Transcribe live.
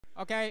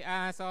Okay,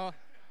 so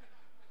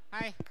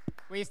hi,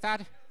 we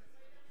start.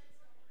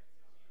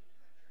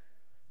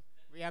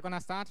 We are gonna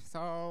start.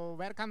 So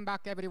welcome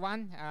back,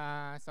 everyone.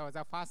 So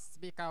the first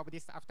speaker of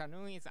this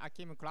afternoon is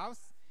Akim Krause.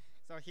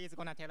 So he's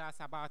gonna tell us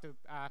about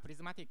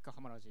prismatic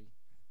cohomology.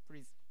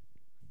 Please.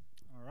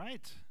 All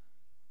right.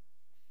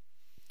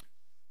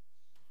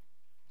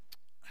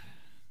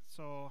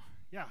 So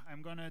yeah,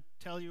 I'm gonna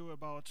tell you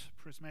about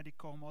prismatic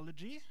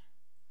cohomology.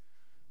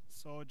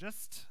 So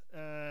just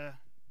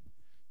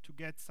to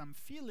get some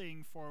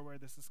feeling for where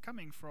this is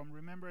coming from,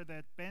 remember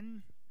that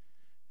Ben,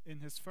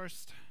 in his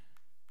first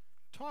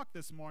talk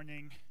this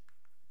morning,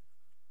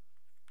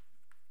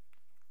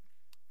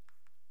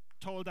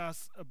 told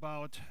us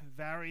about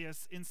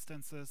various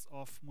instances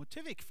of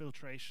motivic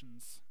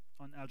filtrations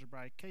on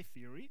algebraic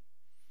K-theory.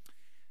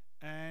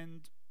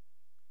 And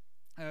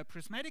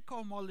prismatic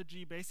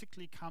cohomology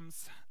basically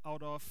comes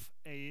out of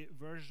a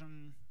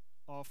version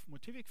of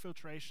motivic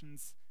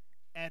filtrations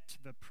at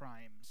the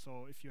prime.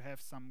 So if you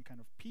have some kind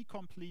of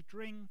p-complete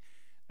ring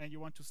and you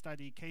want to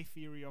study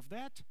K-theory of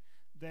that,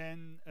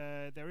 then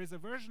there is a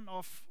version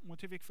of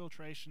motivic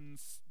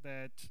filtrations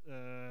that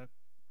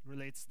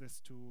relates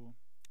this to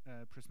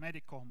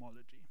prismatic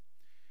cohomology.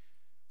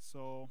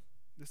 So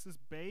this is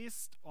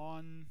based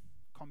on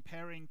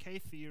comparing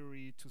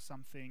K-theory to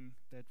something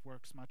that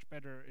works much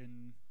better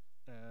in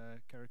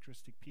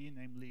characteristic P,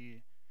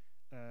 namely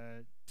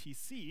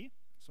TC.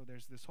 So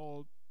there's this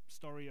whole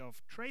story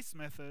of trace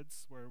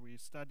methods where we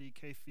study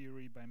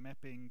K-theory by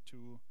mapping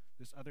to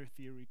this other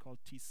theory called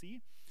TC.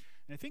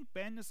 And I think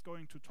Ben is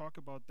going to talk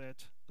about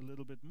that a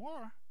little bit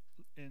more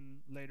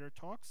in later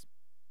talks.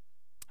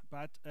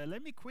 But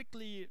let me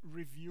quickly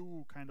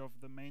review kind of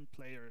the main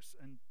players.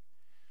 And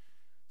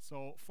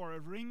so for a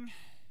ring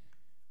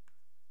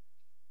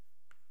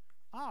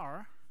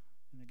R,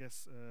 and I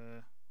guess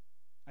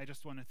I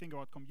just want to think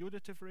about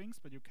commutative rings,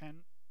 but you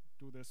can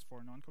do this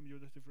for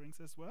non-commutative rings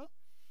as well.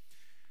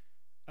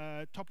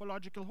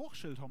 Topological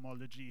Hochschild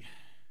homology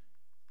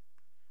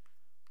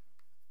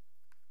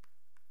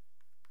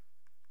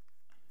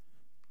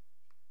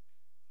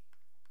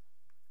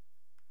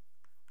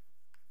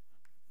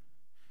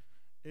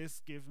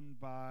is given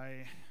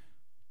by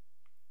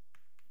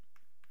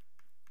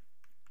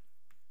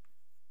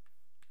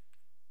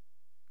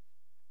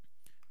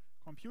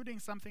computing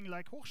something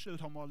like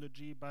Hochschild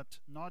homology, but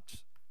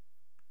not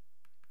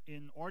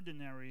in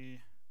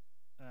ordinary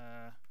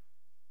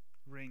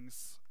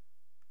rings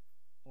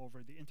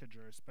over the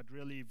integers, but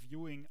really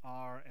viewing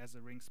R as a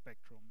ring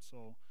spectrum.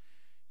 So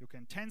you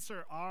can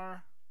tensor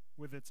R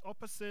with its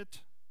opposite.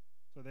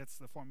 So that's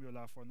the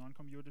formula for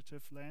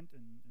non-commutative land.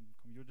 In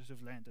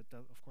commutative land, it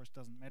of course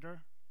doesn't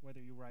matter whether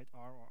you write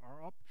R or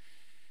R op.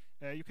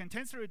 You can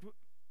tensor it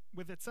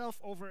with itself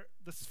over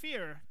the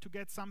sphere to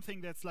get something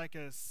that's like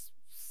a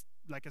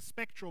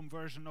spectrum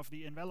version of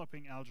the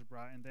enveloping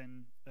algebra, and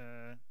then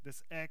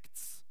this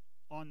acts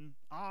on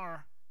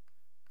R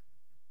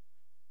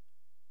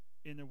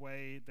in a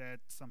way that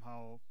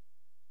somehow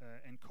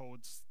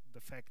encodes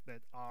the fact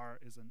that R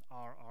is an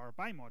RR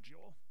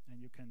bimodule.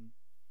 And you can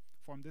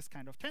form this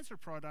kind of tensor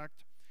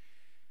product.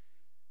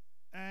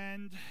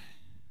 And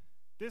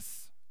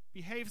this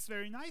behaves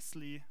very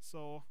nicely.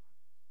 So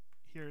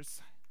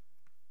here's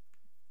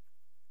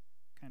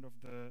kind of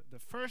the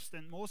first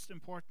and most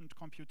important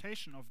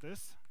computation of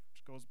this,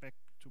 which goes back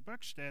to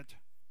Böckstedt,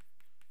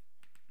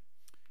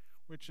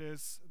 which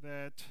is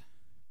that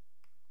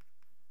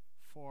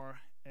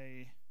for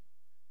a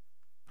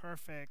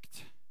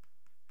perfect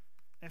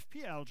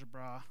FP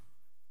algebra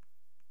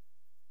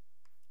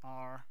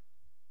R,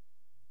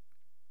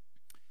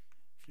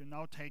 if you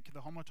now take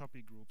the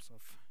homotopy groups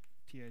of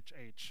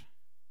THH,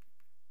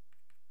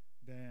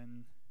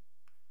 then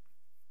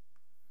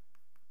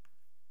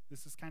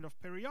this is kind of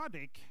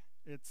periodic.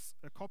 It's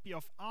a copy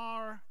of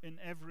R in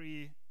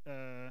every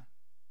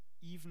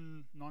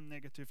even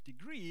non-negative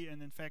degree,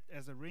 and in fact,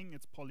 as a ring,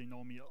 it's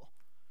polynomial.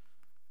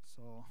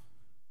 So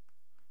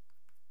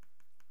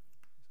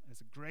as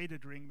a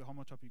graded ring, the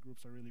homotopy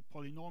groups are really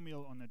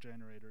polynomial on a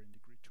generator in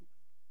degree 2.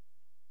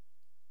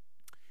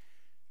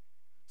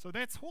 So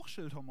that's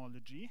Hochschild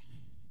homology.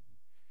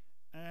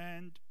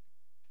 And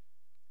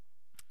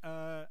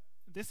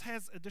this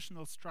has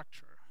additional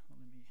structure. Let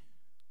me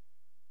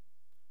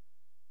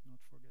not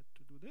forget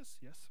to do this.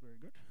 Yes, very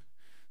good.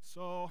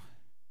 So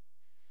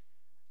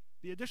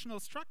the additional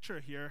structure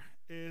here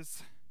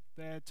is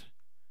that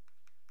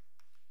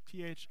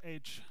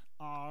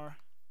THHR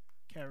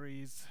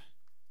carries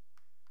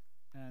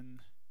an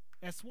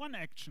S1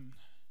 action.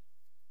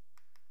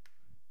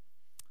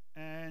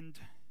 And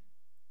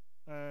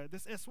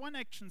this S1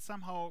 action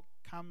somehow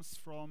comes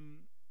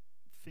from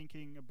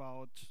thinking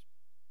about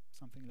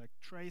something like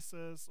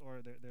traces,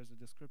 or there's a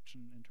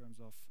description in terms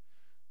of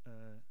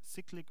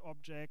cyclic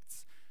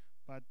objects.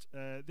 But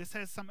this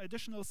has some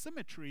additional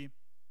symmetry.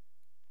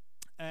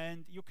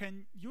 And you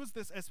can use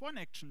this S1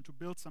 action to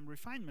build some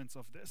refinements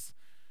of this,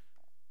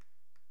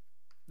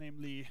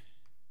 namely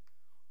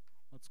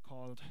what's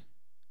called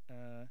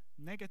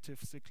negative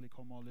cyclic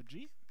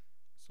homology.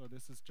 So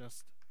this is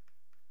just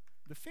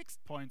the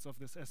fixed points of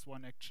this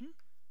S1 action,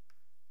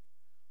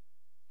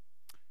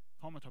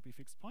 homotopy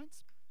fixed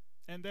points.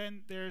 And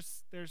then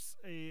there's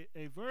a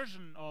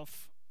version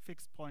of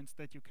fixed points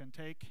that you can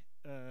take,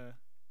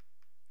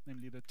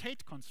 namely the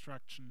Tate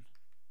construction.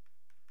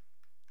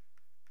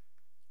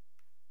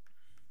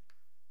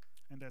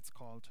 And that's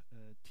called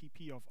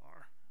TP of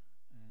R.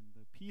 And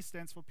the P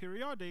stands for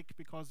periodic,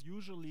 because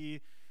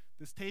usually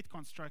this Tate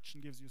construction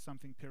gives you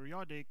something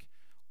periodic,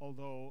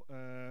 although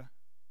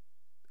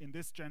in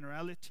this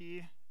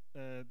generality,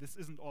 this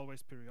isn't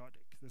always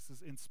periodic. This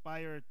is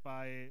inspired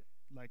by,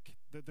 like,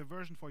 the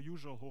version for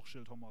usual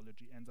Hochschild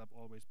homology ends up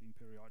always being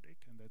periodic,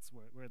 and that's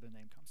where the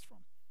name comes from.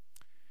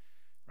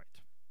 Right.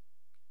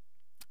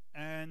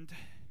 And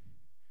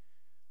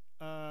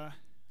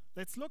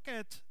let's look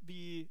at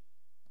the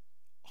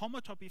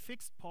homotopy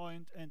fixed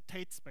point and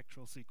Tate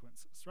spectral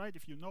sequences, right?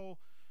 If you know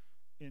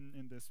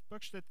in this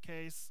Böckstedt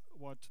case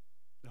what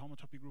the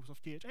homotopy groups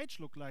of THH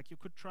look like, you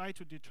could try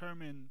to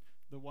determine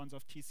the ones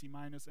of TC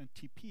minus and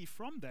TP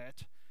from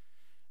that.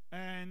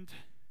 And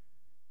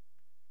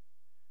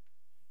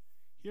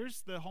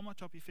here's the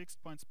homotopy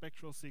fixed point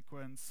spectral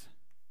sequence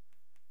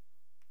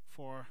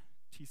for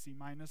TC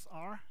minus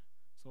R.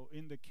 So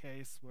in the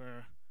case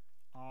where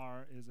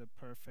R is a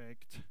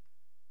perfect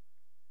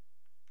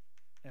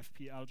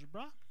FP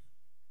algebra.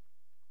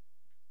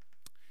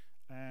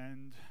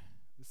 And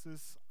this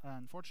is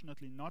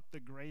unfortunately not the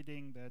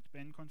grading that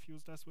Ben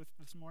confused us with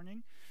this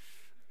morning.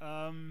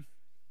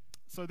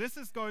 So this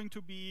is going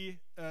to be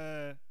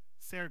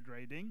Serre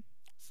grading.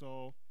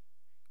 So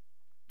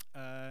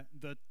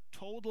the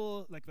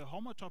total, like the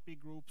homotopy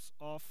groups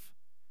of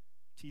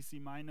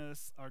TC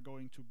minus are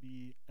going to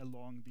be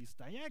along these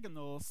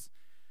diagonals.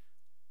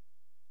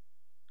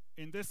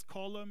 In this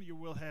column, you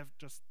will have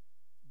just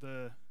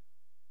the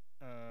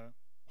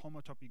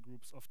homotopy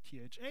groups of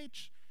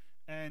THH,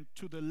 and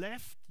to the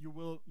left you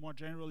will more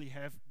generally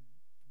have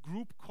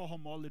group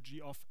cohomology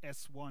of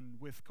S1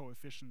 with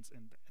coefficients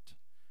in that.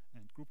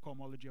 And group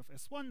cohomology of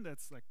S1,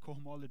 that's like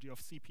cohomology of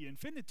CP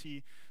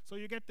infinity. So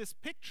you get this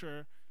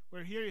picture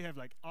where here you have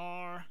like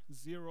R,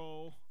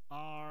 0,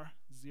 R,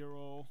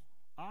 0,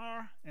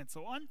 R, and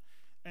so on.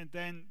 And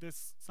then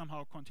this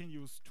somehow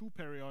continues two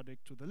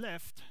periodic to the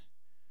left.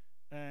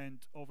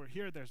 And over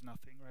here there's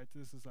nothing, right?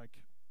 This is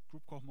like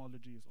group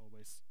cohomology is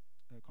always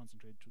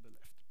concentrated to the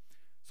left.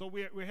 So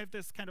we have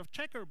this kind of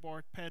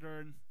checkerboard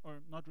pattern,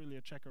 or not really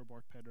a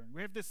checkerboard pattern.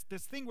 We have this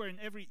thing where in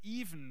every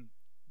even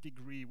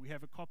degree we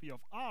have a copy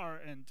of R,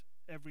 and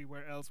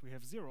everywhere else we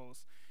have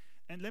zeros.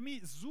 And let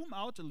me zoom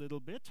out a little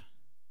bit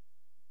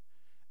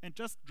and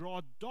just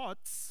draw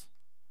dots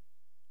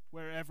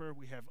wherever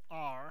we have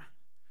R,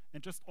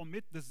 and just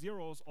omit the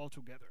zeros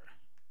altogether.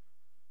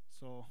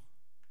 So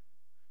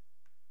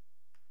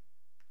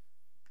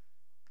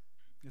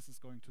this is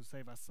going to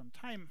save us some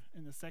time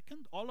in a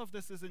second. All of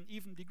this is in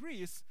even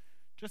degrees.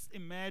 Just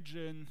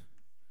imagine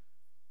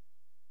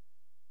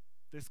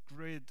this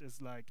grid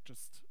is like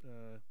just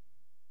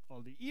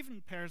all the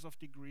even pairs of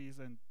degrees,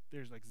 and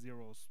there's like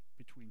zeros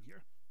between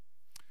here.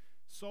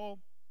 So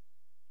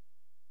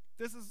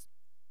this is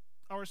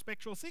our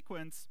spectral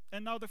sequence.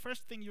 And now the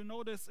first thing you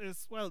notice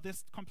is, well,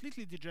 this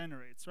completely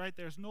degenerates, right?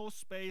 There's no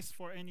space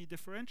for any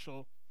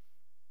differential.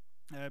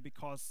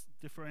 Because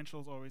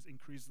differentials always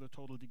increase the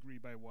total degree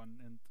by 1,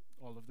 and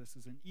all of this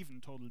is in even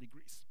total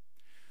degrees.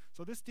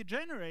 So this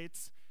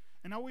degenerates,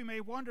 and now we may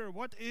wonder,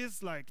 what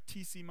is like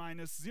TC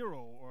minus 0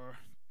 or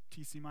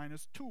TC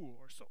minus 2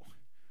 or so?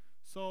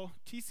 So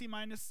TC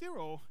minus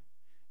 0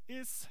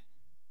 is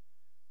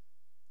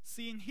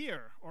seen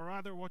here, or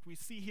rather what we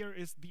see here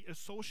is the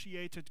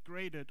associated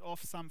graded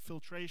of some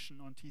filtration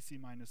on TC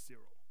minus 0.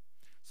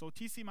 So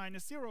TC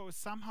minus 0 is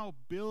somehow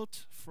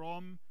built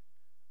from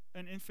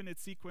an infinite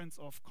sequence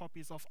of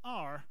copies of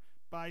R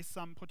by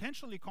some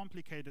potentially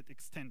complicated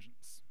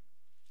extensions.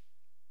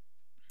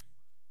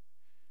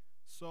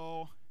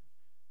 So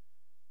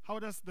how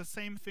does the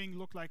same thing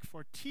look like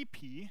for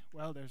TP?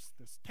 Well, there's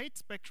this Tate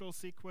spectral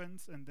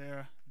sequence, and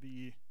there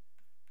the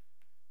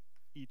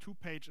E2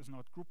 page is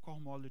not group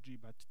cohomology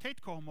but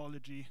Tate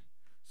cohomology.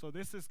 So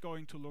this is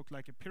going to look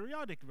like a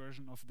periodic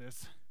version of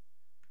this,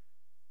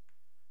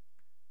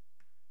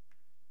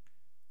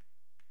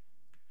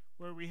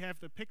 where we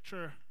have the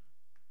picture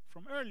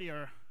from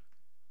earlier,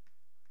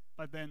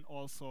 but then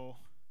also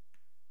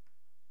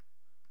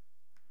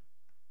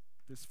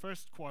this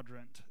first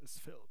quadrant is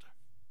filled,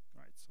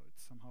 right? So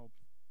it's somehow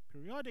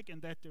periodic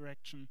in that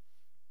direction.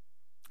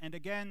 And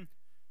again,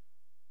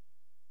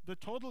 the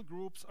total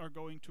groups are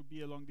going to be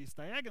along these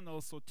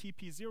diagonals. So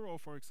TP0,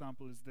 for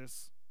example, is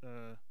this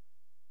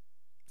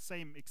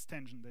same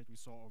extension that we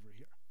saw over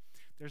here.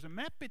 There's a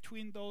map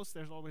between those.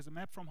 There's always a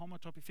map from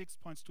homotopy fixed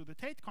points to the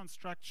Tate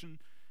construction.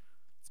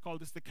 It's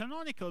called the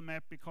canonical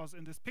map because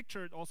in this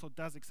picture it also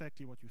does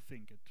exactly what you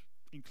think. It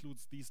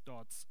includes these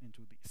dots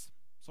into these.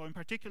 So in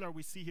particular,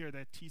 we see here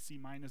that TC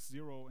minus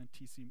 0 and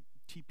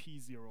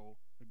TP0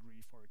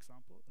 agree, for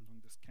example,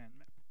 along this can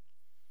map.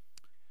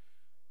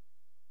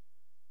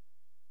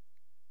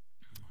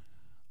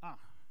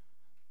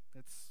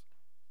 That's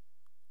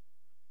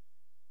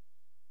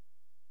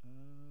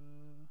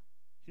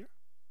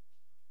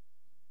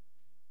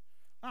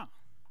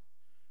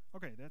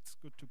that's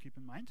good to keep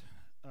in mind.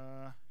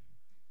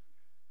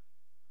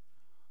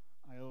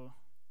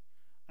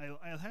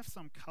 I'll have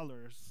some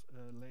colors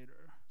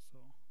later, so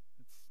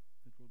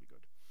it will be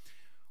good.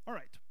 All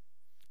right.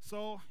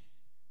 So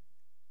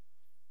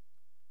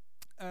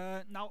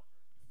now,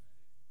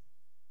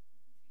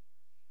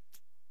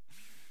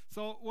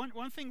 so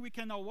one thing we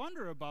can now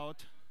wonder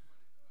about.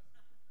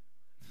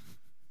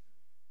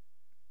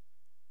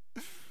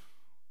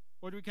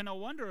 What we can now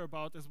wonder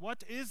about is,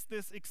 what is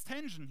this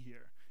extension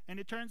here? And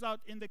it turns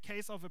out, in the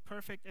case of a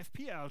perfect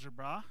FP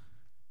algebra,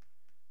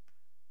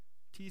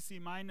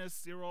 TC minus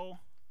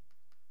 0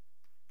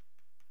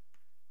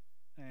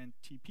 and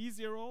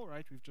TP0,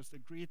 right? We've just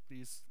agreed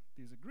these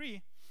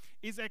agree,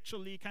 is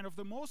actually kind of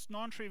the most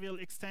non-trivial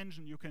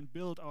extension you can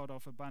build out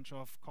of a bunch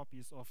of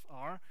copies of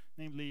R,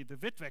 namely the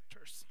Witt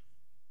vectors.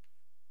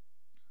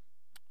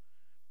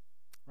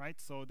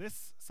 Right? So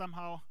this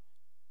somehow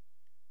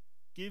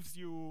gives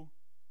you,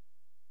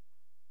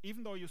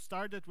 even though you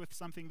started with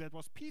something that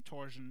was p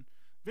torsion,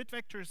 Witt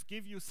vectors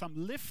give you some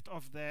lift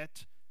of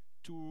that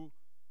to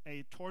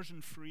a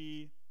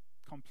torsion-free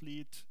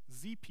complete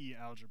ZP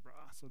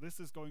algebra. So this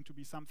is going to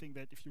be something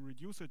that, if you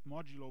reduce it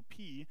modulo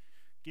p,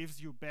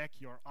 gives you back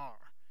your R.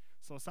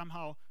 So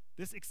somehow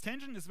this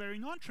extension is very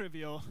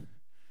non-trivial,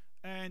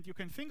 and you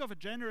can think of a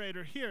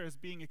generator here as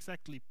being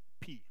exactly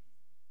p.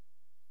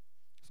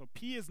 So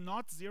p is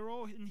not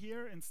 0 in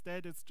here.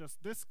 Instead, it's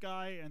just this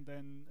guy, and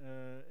then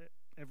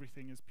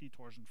everything is p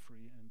torsion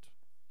free, and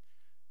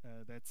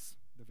that's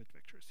the Witt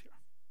vectors here.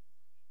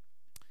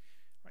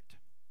 Right.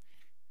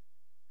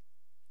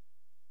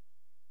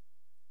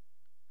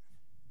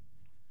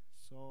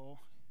 So,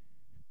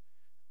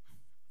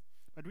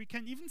 but we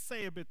can even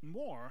say a bit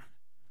more,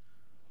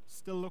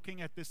 still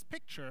looking at this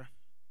picture.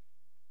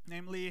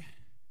 Namely,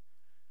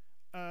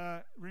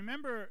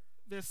 remember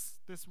this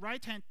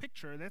right-hand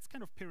picture, that's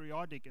kind of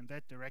periodic in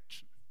that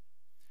direction,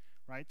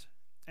 right?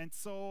 And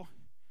so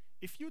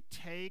if you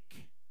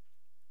take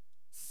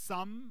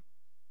some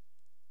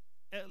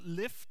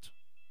lift,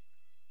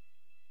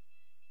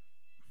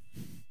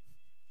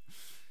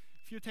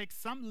 if you take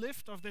some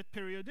lift of that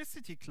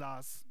periodicity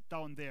class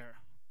down there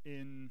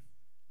in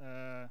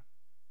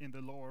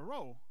the lower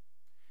row,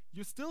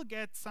 you still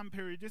get some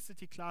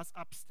periodicity class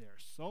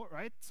upstairs. So,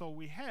 right? So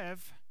we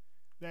have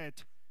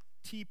that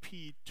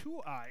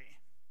TP2I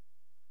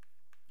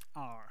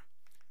R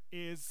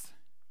is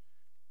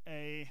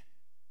a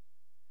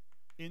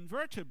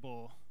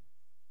invertible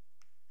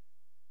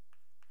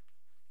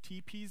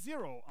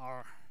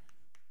TP0R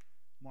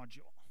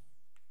module.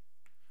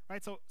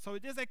 Right, so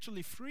it is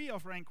actually free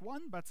of rank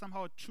 1, but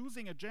somehow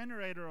choosing a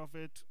generator of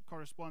it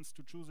corresponds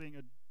to choosing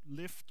a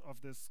lift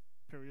of this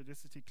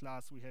periodicity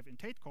class we have in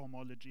Tate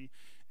cohomology,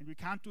 and we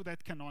can't do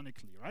that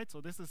canonically, right?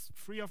 So this is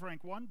free of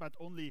rank 1, but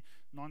only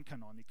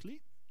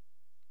non-canonically.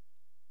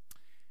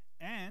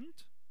 And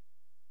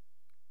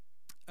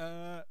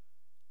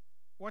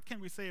what can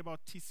we say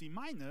about TC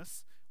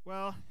minus?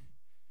 Well,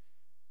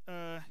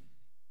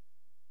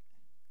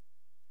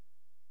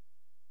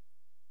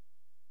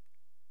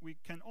 we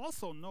can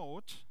also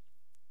note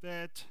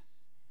that,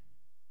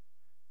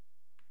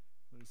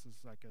 this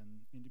is like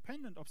an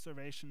independent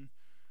observation,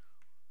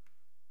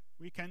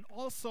 we can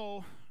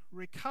also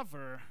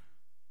recover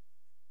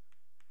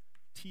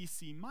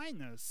TC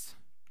minus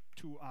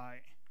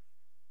 2I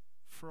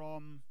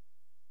from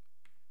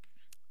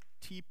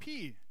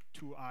TP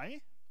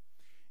 2I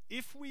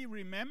if we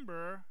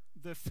remember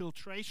the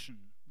filtration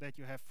that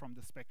you have from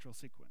the spectral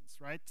sequence,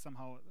 right?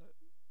 Somehow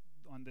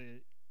on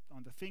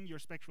the thing your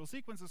spectral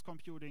sequence is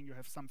computing, you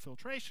have some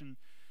filtration.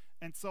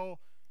 And so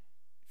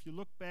if you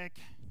look back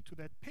to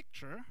that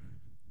picture,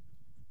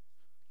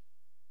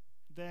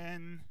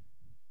 then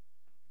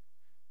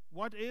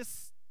what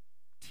is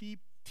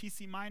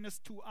TC minus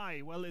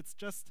 2I? Well, it's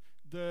just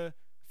the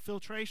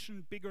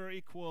filtration bigger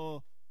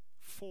equal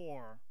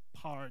 4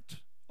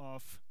 part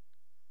of,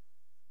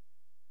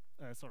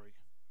 sorry,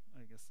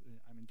 I guess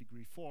I'm in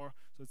degree 4.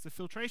 So it's the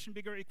filtration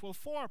bigger equal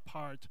 4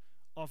 part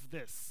of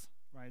this,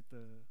 right?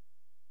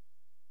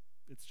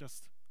 It's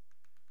just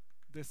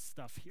this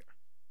stuff here.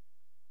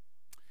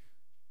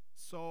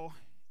 So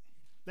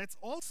let's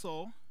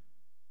also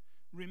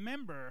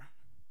remember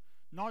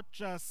not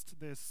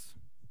just this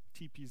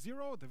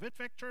TP0, the Witt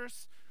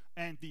vectors,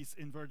 and these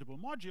invertible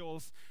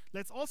modules.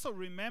 Let's also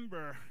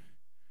remember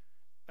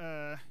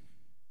the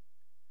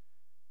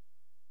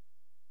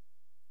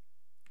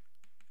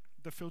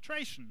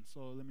filtration.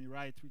 So let me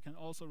write, we can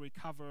also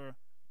recover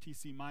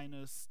TC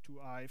minus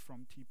 2I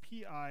from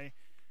TPI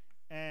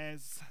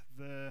as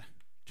the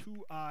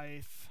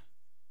 2ith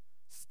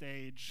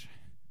stage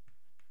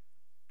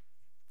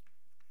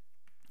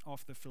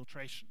of the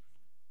filtration.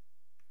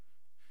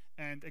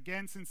 And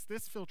again, since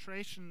this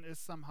filtration is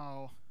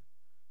somehow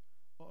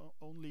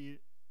only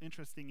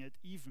interesting at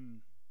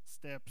even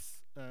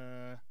steps,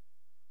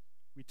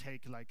 we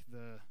take like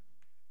the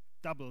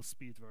double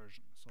speed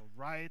version. So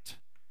write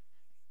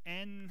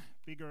n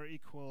bigger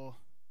equal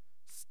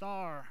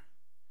star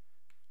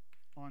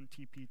on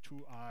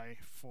TP2I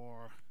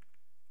for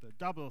the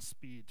double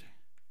speed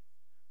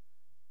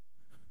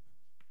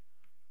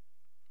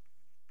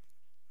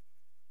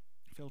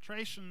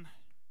filtration,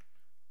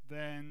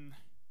 then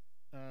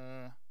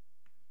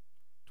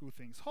two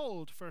things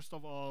hold. First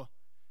of all,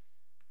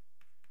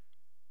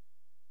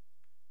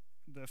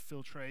 the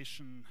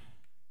filtration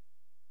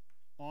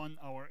on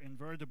our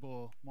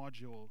invertible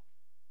module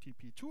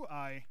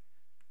TP2I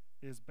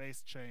is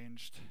base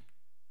changed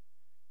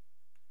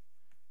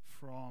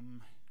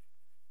from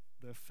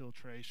the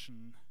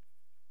filtration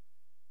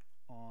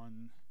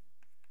on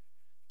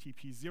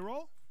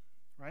TP0,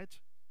 right?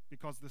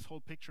 Because this whole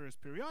picture is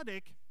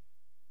periodic.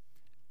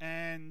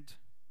 And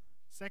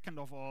second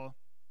of all,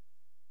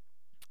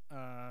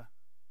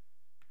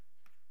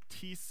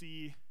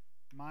 TC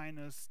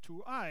minus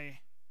 2I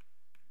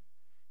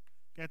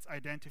gets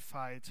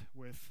identified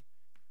with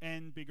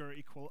n bigger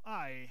equal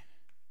I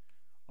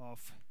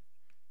of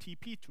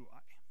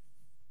TP2I.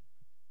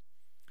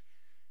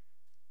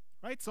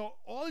 Right, so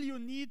all you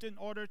need in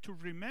order to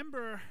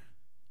remember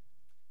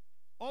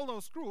all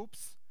those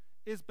groups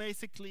is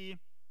basically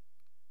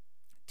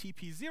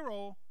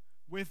TP0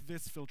 with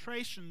this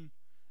filtration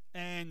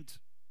and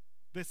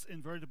this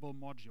invertible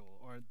module,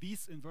 or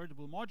these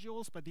invertible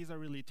modules, but these are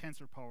really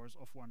tensor powers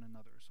of one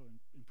another. So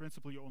in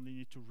principle, you only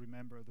need to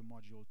remember the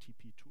module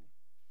TP2.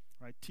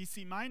 Right?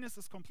 TC minus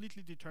is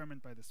completely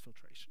determined by this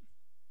filtration.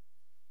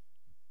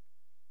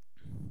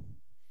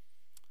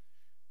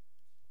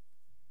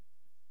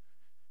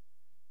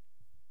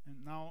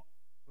 And now,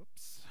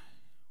 oops,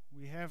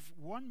 we have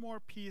one more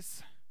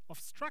piece of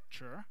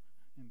structure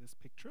in this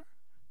picture.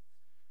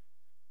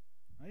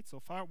 Right? So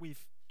far,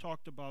 we've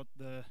talked about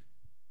the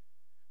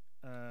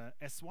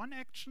S1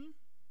 action.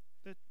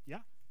 That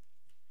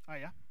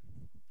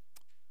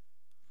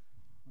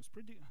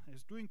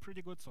it's doing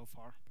pretty good so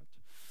far. But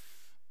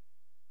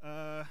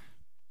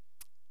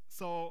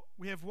so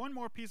we have one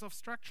more piece of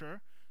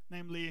structure,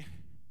 namely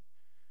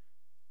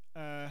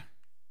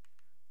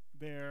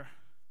there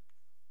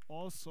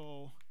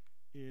also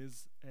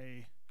is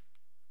a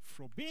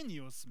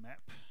Frobenius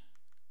map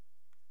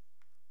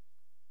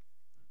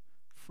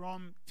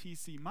from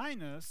TC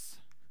minus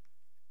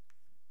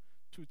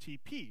to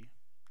TP.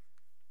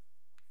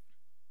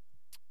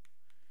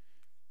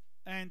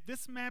 And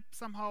this map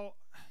somehow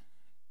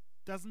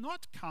does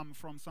not come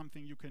from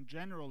something you can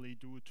generally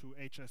do to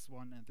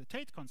HS1 and the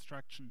Tate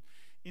construction.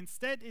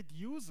 Instead, it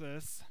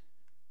uses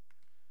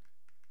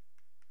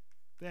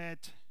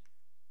that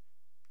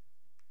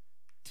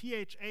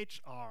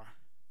THHR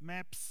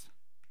maps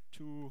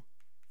to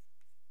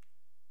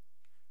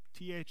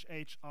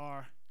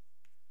THHR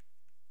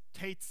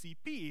Tate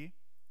CP,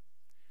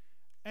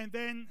 and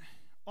then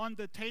on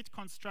the Tate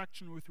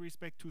construction with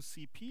respect to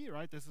CP,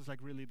 right, this is like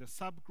really the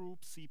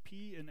subgroup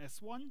CP in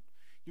S1,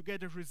 you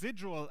get a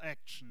residual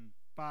action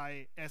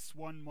by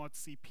S1 mod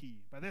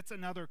CP, but that's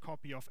another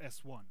copy of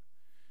S1.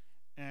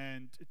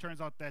 And it turns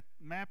out that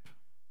map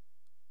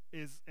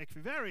is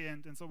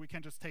equivariant, and so we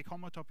can just take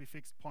homotopy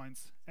fixed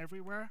points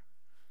everywhere.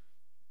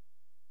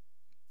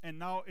 And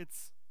now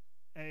it's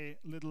a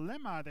little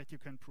lemma that you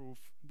can prove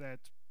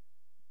that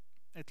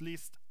at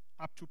least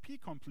up to P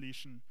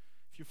completion,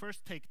 if you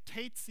first take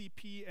Tate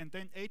CP and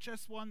then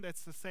HS1,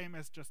 that's the same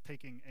as just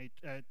taking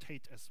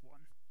Tate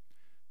S1.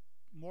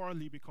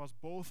 Morally, because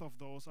both of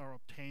those are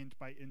obtained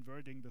by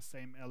inverting the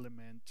same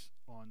element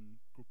on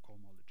group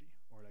cohomology,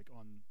 or like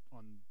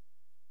on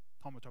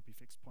homotopy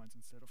fixed points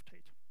instead of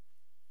Tate.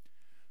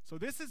 So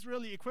this is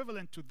really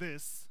equivalent to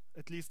this,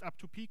 at least up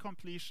to P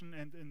completion,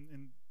 and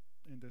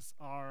in this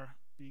R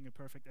being a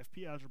perfect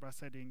FP algebra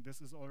setting, this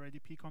is already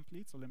P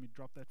complete, so let me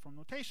drop that from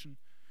notation.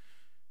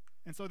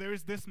 And so there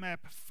is this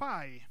map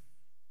phi.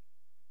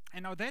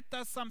 And now that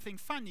does something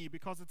funny,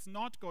 because it's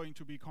not going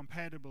to be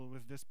compatible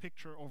with this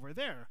picture over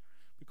there.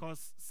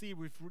 Because, see,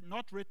 we've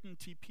not written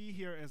TP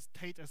here as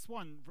Tate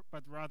S1,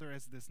 but rather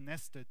as this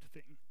nested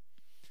thing.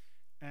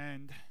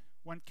 And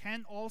one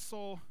can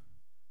also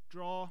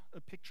draw a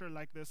picture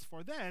like this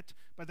for that,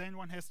 but then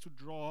one has to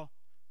draw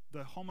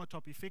the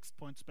homotopy fixed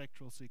point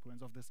spectral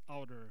sequence of this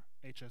outer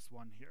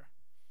HS1 here.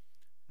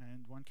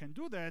 And one can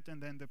do that,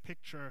 and then the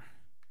picture,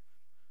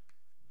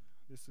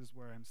 this is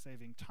where I'm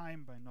saving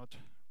time by not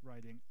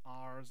writing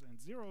R's and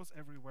zeros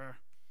everywhere.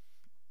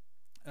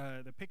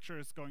 The picture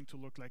is going to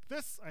look like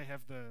this. I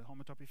have the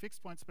homotopy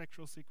fixed point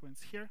spectral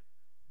sequence here.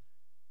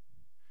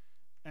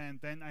 And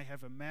then I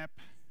have a map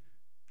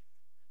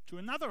to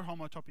another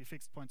homotopy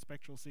fixed point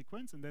spectral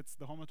sequence, and that's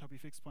the homotopy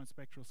fixed point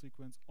spectral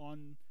sequence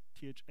on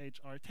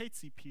THHR Tate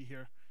CP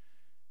here.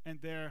 And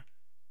there,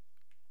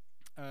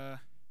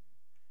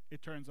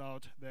 it turns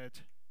out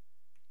that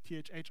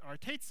THHR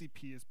Tate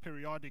CP is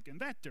periodic in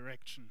that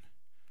direction.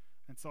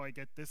 And so I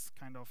get this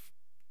kind of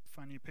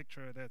funny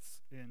picture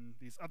that's in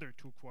these other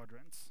two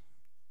quadrants.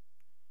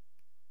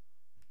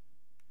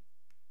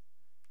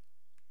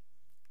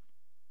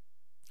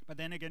 But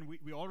then again,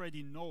 we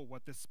already know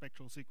what this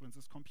spectral sequence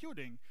is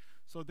computing.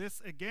 So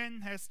this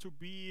again has to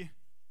be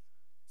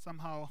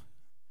somehow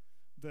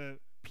the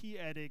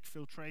p-adic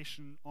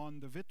filtration on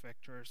the Witt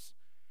vectors.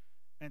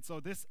 And so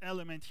this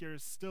element here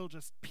is still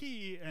just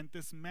P, and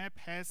this map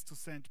has to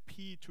send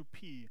P to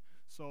P.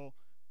 So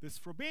this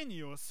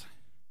Frobenius,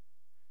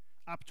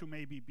 up to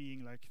maybe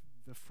being like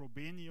the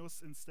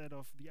Frobenius instead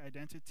of the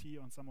identity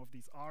on some of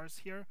these R's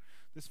here.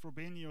 This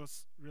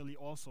Frobenius really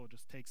also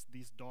just takes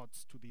these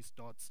dots to these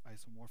dots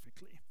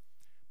isomorphically.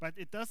 But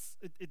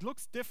it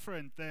looks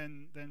different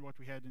than what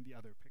we had in the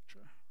other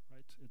picture,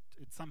 right?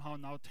 It somehow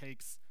now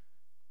takes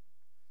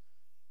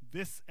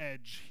this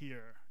edge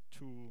here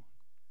to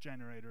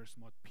generators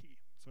mod P.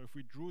 So if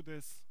we drew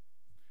this,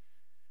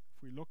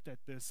 if we looked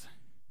at this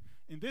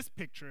in this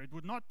picture, it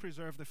would not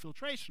preserve the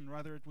filtration,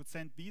 rather it would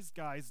send these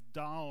guys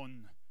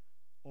down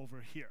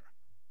over here,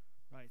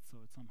 right? So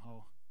it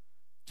somehow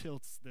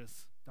tilts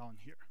this down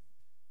here.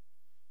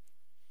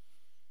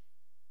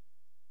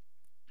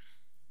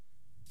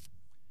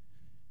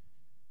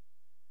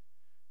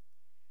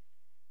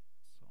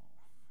 So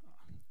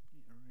let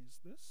me erase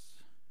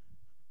this.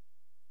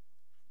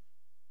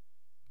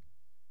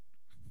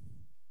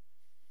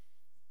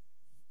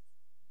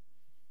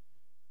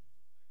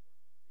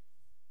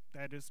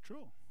 That is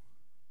true.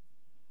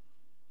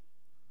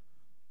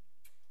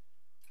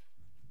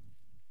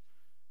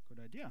 Good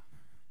idea.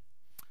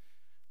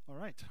 All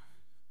right.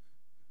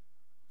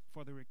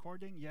 For the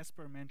recording,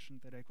 Jesper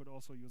mentioned that I could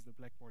also use the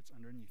blackboards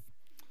underneath.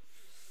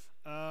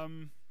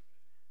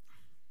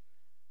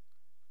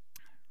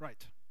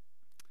 Right.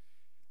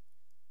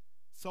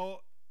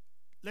 So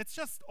let's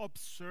just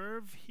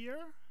observe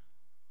here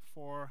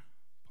for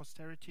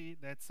posterity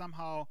that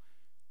somehow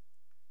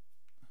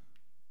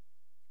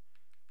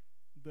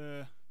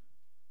the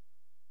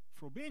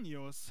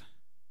Frobenius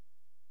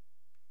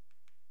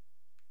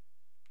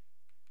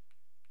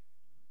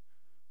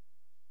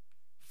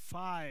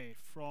phi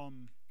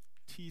from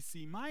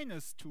Tc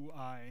minus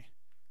 2i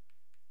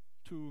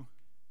to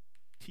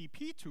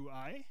Tp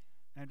 2i,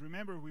 and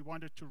remember we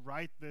wanted to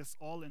write this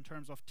all in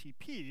terms of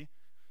Tp,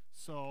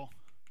 so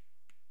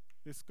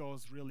this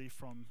goes really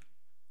from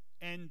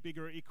n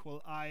bigger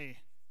equal I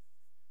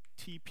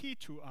Tp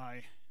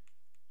 2i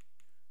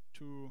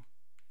to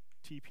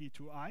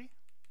Tp2i,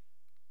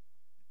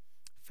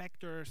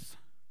 factors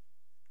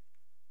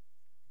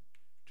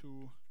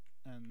to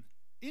an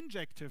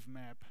injective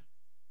map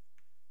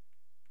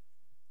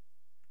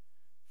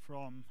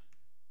from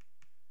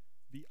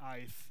the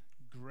ith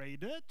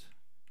graded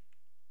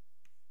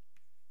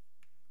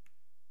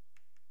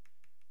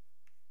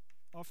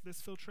of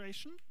this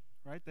filtration,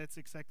 right? That's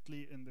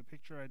exactly in the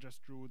picture I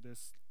just drew,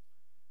 this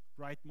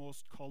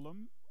rightmost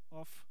column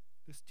of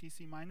this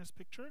Tc minus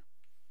picture,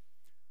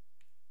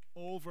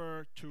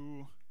 over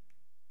to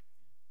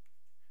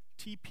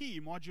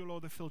Tp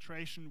modulo the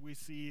filtration we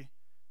see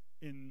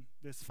in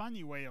this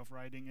funny way of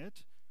writing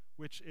it,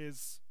 which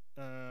is,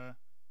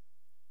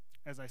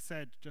 as I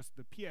said, just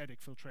the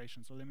p-adic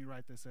filtration. So let me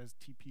write this as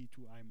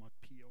Tp2i mod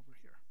p over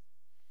here.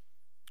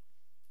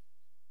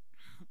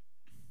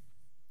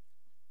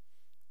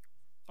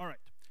 All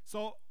right,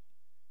 so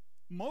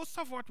most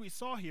of what we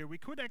saw here we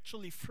could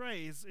actually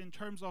phrase in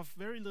terms of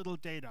very little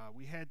data.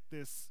 We had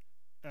this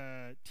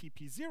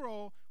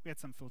Tp0, we had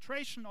some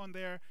filtration on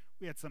there,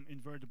 we had some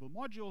invertible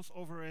modules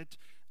over it,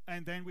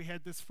 and then we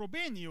had this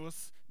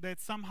Frobenius that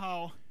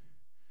somehow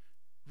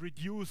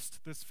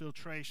reduced this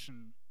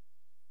filtration,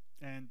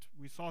 and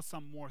we saw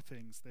some more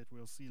things that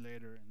we'll see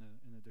later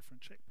in a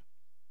different shape.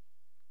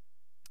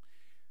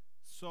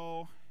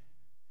 So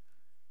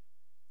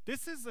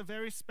this is a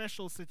very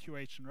special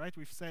situation, right?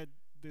 We've said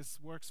this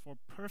works for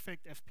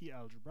perfect FP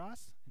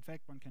algebras. In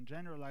fact, one can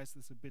generalize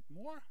this a bit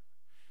more,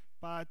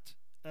 but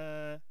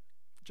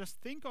just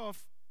think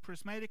of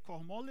prismatic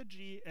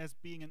cohomology as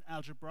being an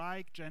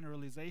algebraic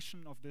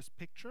generalization of this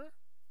picture,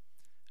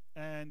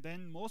 and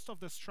then most of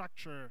the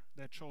structure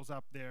that shows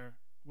up there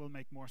will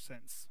make more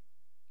sense.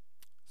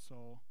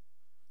 So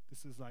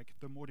this is like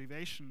the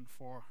motivation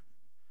for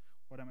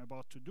what I'm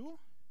about to do,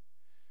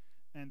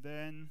 and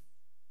then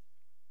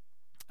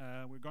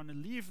we're going to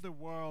leave the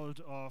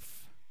world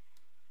of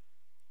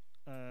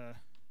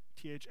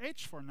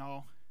THH for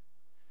now,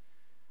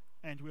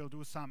 and we'll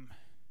do some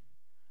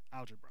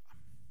algebra.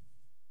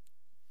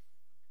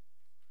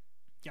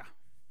 Yeah.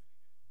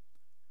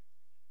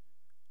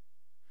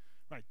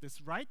 Right,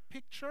 this right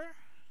picture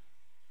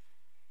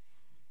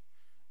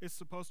is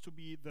supposed to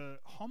be the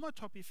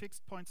homotopy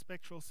fixed point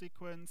spectral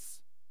sequence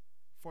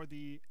for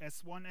the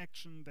S1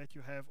 action that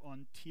you have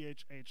on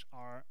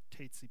THHR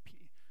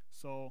TCP.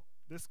 So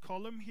this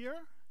column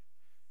here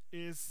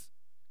is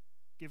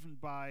given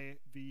by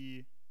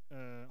the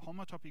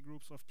homotopy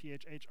groups of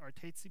THHR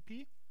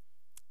TCP.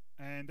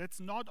 And that's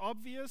not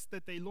obvious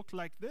that they look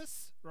like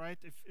this, right?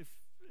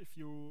 If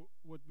you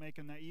would make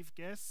a naive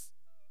guess,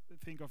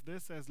 think of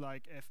this as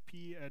like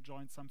FP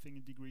adjoint something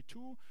in degree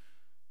 2.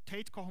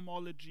 Tate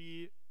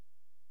cohomology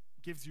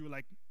gives you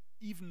like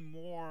even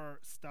more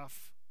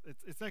stuff.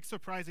 It's like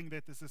surprising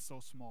that this is so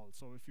small.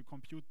 So if you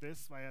compute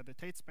this via the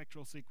Tate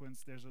spectral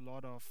sequence, there's a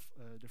lot of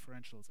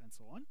differentials and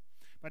so on.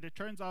 But it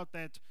turns out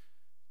that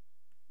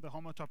the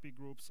homotopy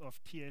groups of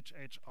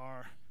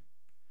THHR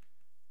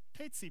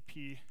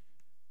TCP,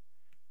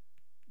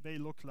 they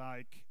look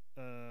like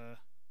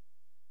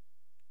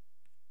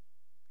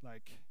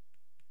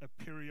a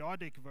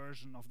periodic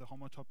version of the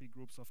homotopy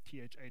groups of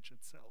THH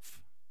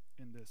itself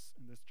in this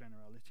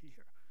generality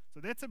here. So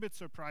that's a bit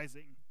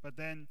surprising, but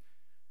then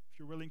if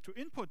you're willing to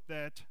input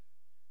that,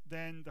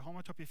 then the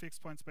homotopy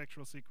fixed point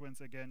spectral sequence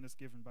again is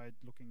given by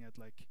looking at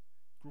like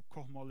group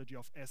cohomology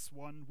of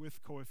S1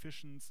 with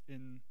coefficients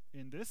in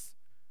this,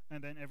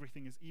 and then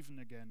everything is even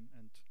again,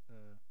 and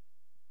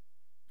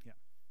yeah.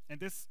 And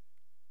this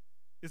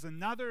is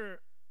another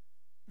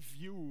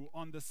view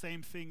on the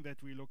same thing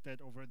that we looked at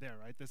over there,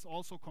 right? This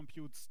also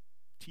computes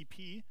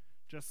TP,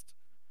 just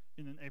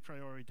in an a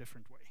priori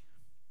different way.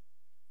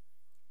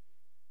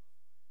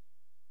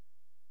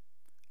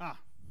 Ah,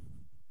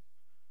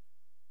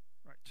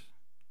 right.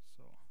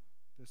 So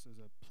this is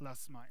a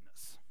plus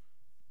minus.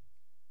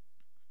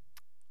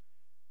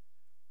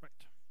 Right.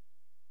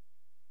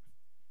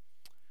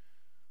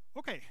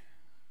 Okay.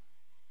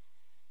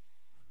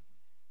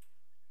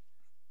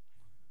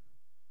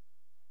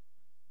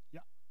 Yeah.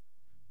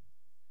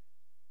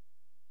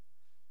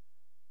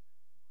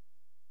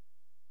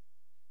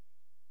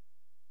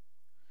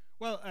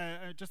 Well,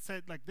 I just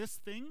said like this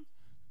thing,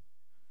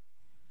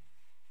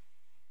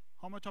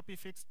 homotopy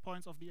fixed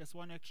points of the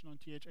S1 action on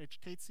THH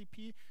Tate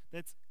CP,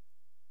 that's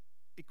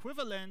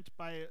equivalent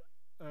by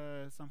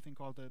something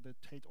called the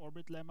Tate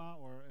orbit lemma,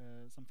 or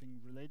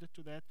something related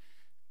to that,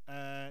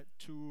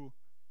 to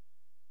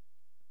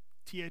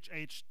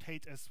THH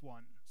Tate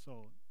S1,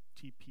 so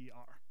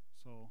TPR.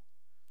 So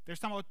there's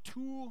somehow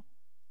two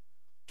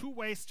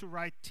ways to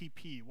write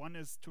TP. One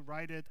is to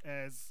write it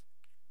as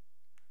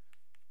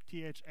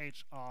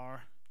THHR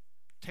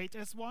Tate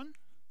S1.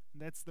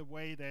 That's the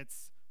way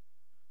that's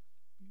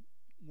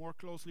more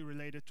closely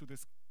related to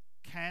this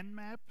CAN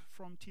map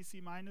from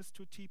TC minus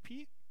to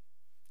TP.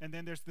 And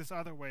then there's this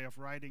other way of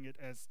writing it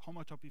as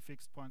homotopy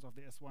fixed points of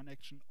the S1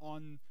 action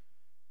on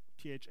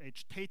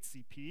THH Tate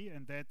CP,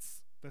 and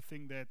that's the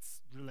thing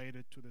that's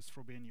related to this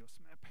Frobenius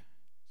map.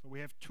 So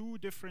we have two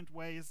different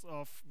ways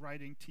of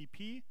writing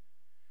TP,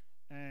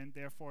 and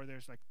therefore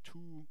there's like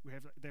two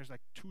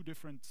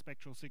different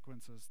spectral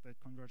sequences that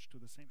converge to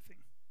the same thing.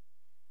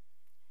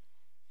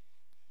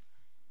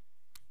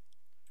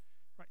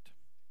 Right.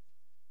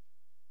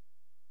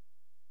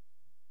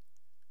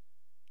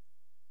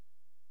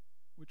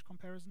 Which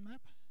comparison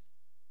map?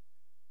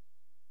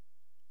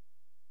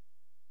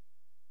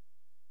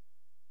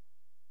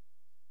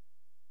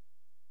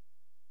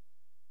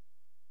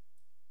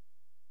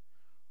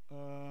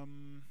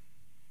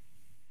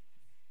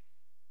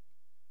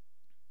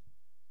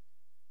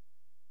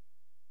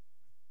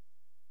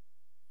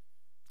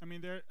 I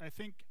mean, I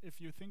think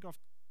if you think of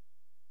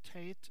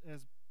Tate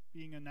as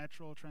being a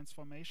natural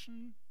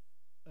transformation,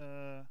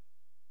 sorry,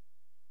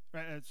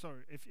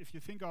 if you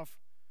think of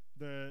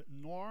the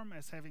norm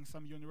as having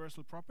some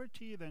universal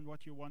property, then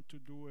what you want to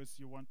do is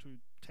you want to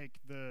take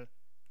the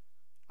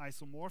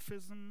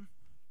isomorphism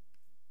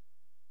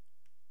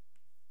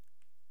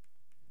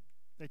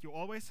that you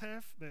always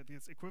have,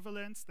 this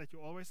equivalence that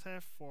you always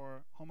have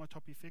for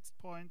homotopy fixed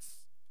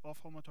points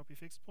of homotopy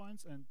fixed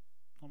points and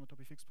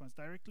homotopy fixed points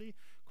directly,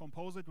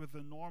 compose it with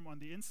the norm on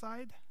the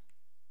inside.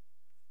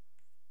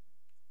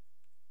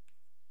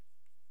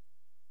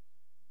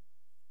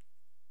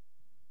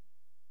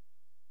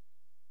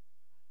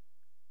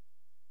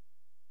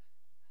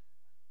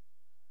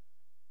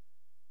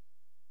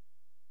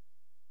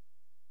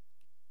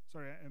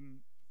 Sorry,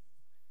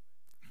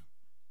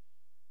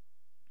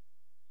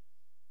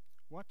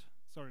 what?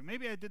 Sorry,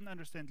 maybe I didn't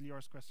understand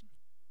Lior's question.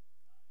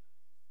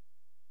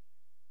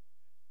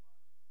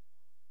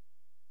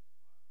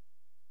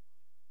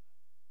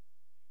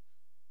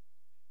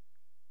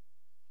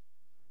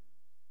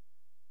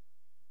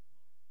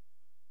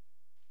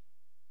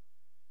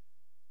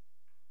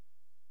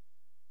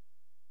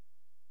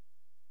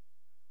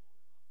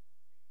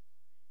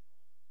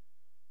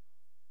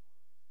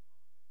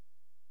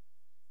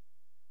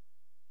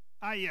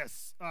 Ah,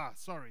 yes. Ah,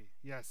 sorry.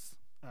 Yes.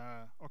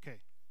 Okay.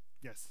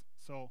 Yes.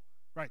 So,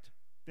 right.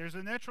 There's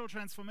a natural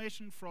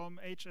transformation from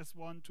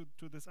HS1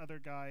 to this other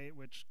guy,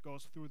 which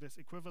goes through this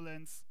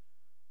equivalence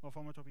of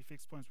homotopy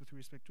fixed points with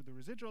respect to the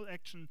residual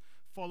action,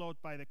 followed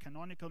by the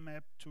canonical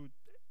map to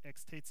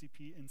X Tate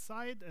CP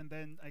inside, and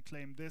then I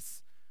claim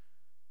this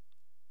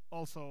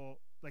also,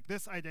 like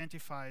this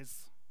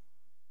identifies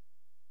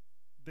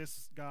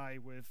this guy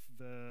with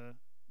the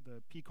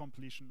P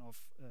completion of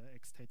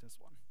X Tate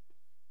S1.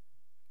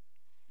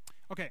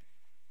 Okay.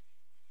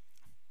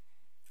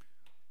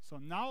 So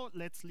now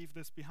let's leave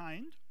this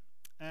behind.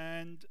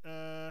 And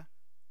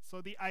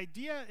so the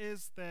idea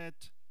is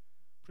that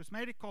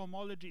prismatic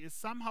cohomology is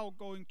somehow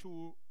going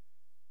to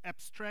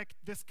abstract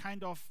this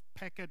kind of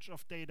package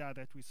of data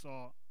that we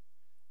saw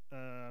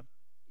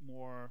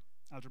more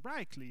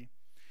algebraically.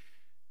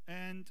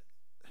 And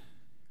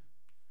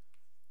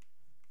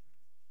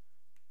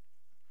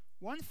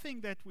one thing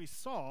that we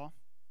saw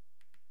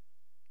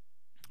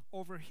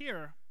over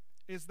here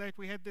is that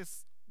we had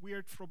this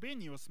weird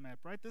Frobenius map,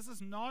 right? This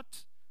is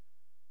not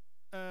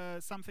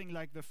something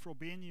like the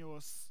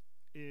Frobenius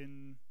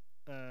in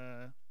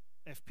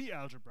FP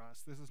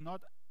algebras. This is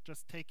not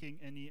just taking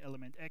any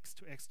element x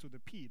to the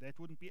p. That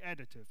wouldn't be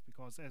additive,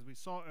 because as we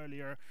saw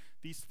earlier,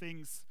 these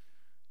things,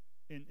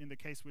 in the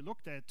case we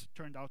looked at,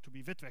 turned out to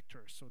be Witt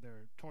vectors, so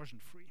they're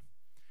torsion-free.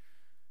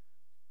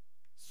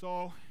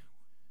 So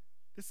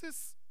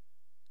this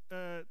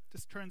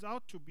turns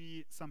out to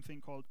be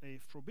something called a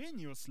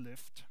Frobenius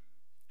lift,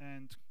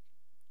 and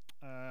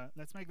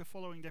let's make the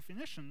following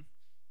definition.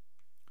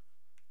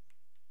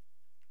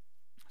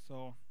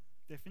 So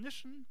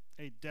definition,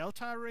 a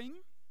delta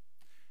ring,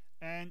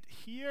 and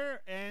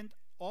here and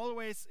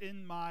always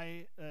in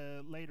my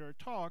later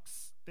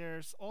talks,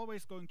 there's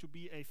always going to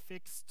be a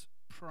fixed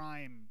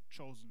prime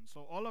chosen.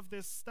 So all of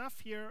this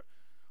stuff here,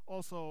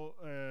 also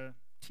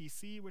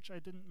TC, which I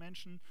didn't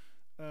mention,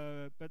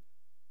 but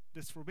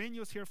this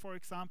Frobenius here, for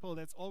example,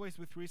 that's always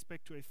with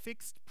respect to a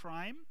fixed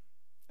prime.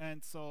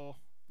 And so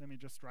let me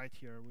just write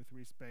here with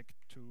respect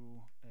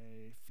to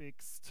a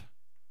fixed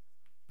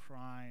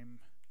prime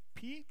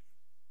P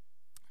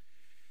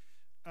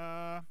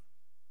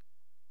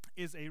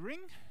is a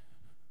ring.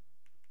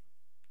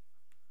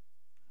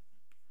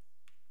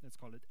 Let's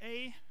call it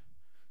A,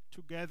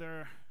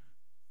 together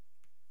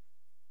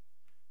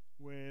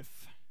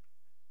with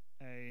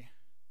a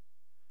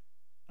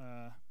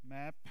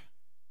map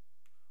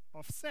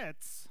of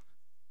sets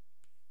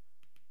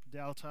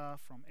delta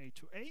from A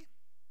to A.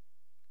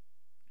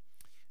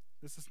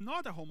 This is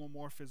not a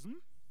homomorphism.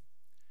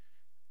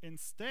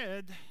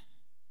 Instead,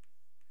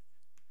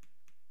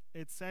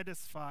 it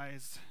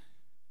satisfies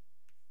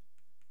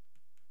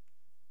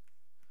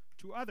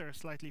two other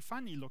slightly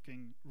funny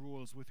looking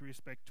rules with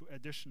respect to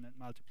addition and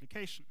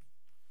multiplication.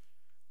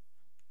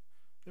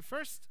 The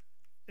first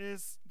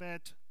is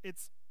that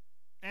it's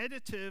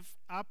additive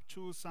up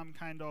to some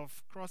kind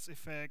of cross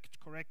effect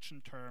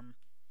correction term,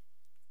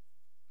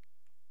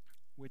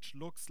 which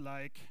looks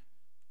like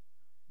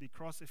the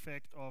cross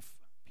effect of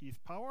pth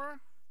power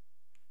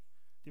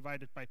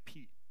divided by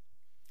p.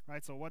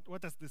 Right, so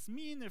what does this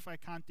mean if I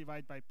can't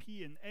divide by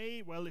p in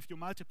A? Well, if you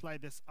multiply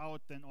this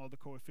out, then all the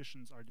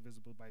coefficients are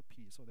divisible by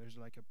p. So there's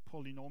like a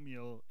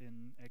polynomial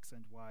in x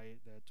and y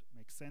that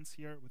makes sense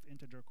here with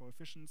integer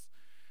coefficients.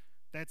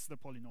 That's the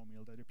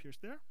polynomial that appears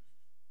there.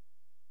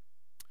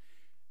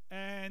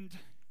 And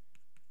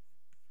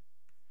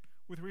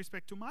with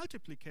respect to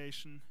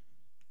multiplication,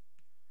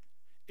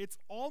 it's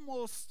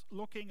almost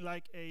looking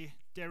like a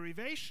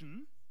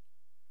derivation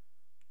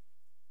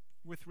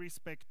with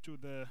respect to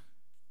the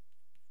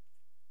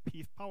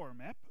pth power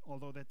map,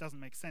 although that doesn't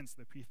make sense.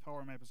 The pth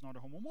power map is not a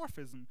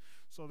homomorphism,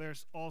 so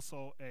there's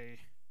also a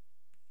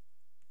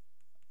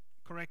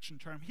correction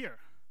term here,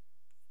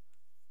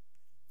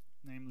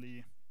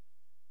 namely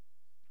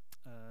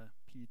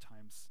p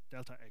times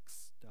delta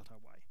x, delta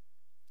y.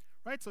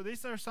 Right, so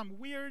these are some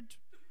weird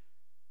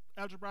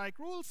algebraic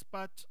rules,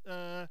 but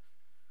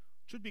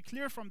should be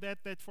clear from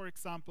that that, for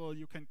example,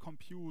 you can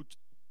compute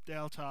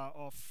delta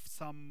of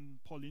some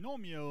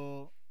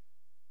polynomial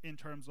in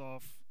terms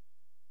of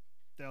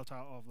delta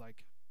of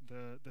like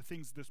the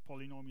things this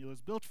polynomial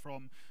is built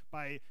from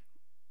by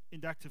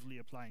inductively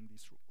applying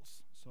these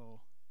rules. So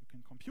you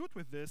can compute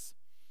with this.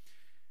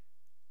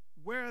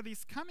 Where are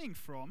these coming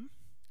from?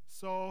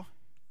 So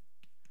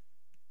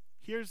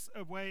here's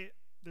a way,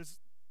 this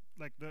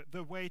like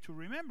the way to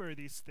remember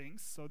these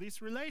things. So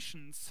these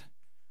relations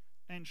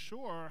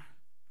ensure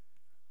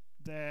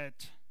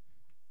that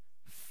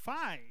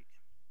phi,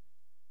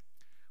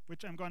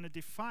 which I'm going to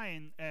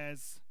define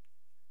as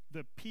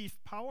the pth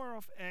power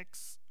of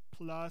x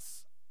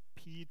plus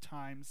p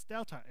times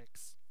delta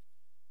x,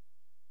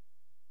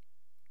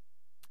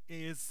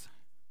 is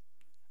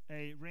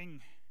a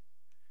ring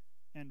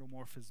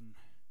endomorphism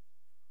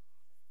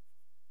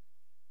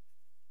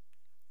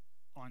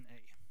on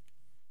A.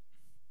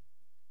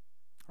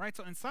 Right,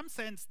 so in some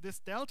sense, this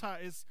delta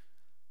is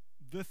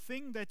the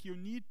thing that you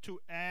need to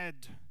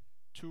add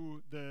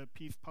to the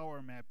pth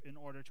power map in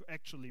order to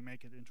actually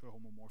make it into a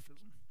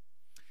homomorphism.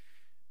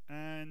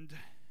 And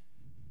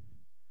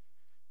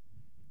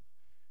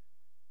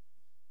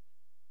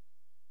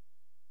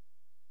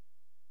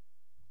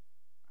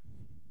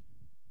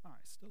I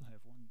still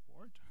have one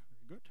board.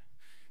 Very good.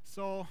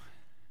 So,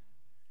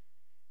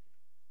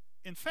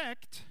 in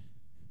fact,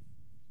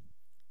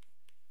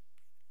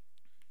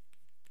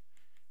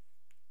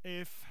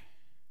 if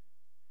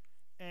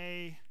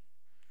A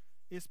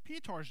is p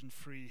torsion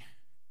free,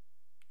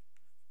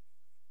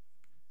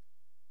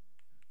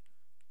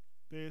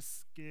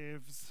 this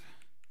gives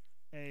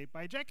a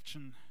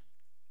bijection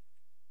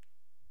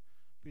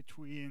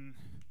between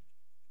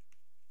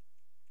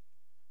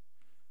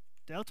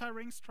delta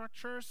ring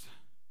structures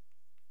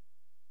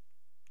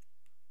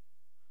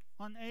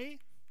on A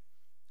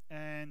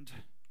and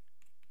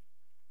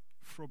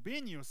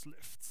Frobenius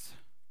lifts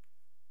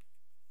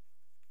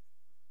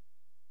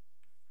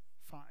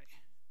phi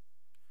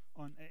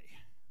on A.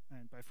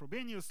 And by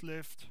Frobenius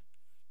lift,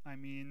 I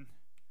mean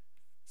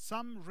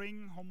some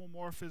ring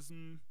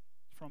homomorphism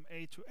from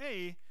A to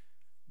A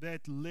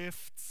that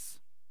lifts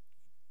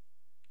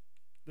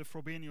the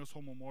Frobenius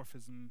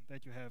homomorphism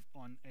that you have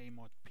on A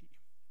mod P.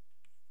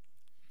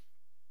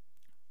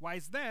 Why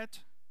is that?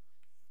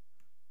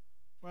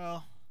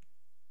 well,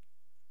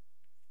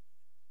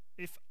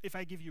 if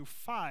I give you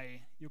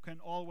phi, you can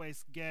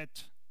always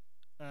get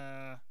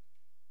a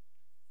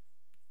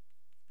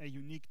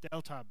unique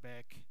delta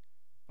back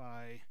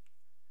by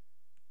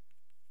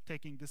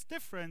taking this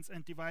difference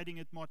and dividing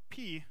it mod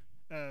p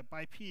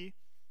by p.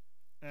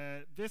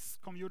 This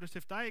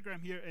commutative diagram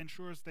here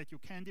ensures that you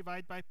can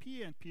divide by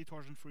p, and p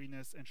torsion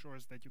freeness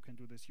ensures that you can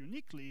do this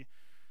uniquely.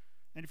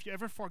 And if you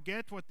ever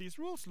forget what these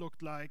rules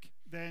looked like,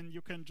 then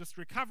you can just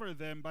recover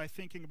them by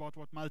thinking about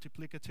what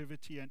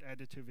multiplicativity and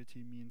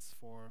additivity means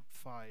for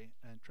phi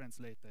and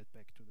translate that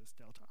back to this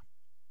delta.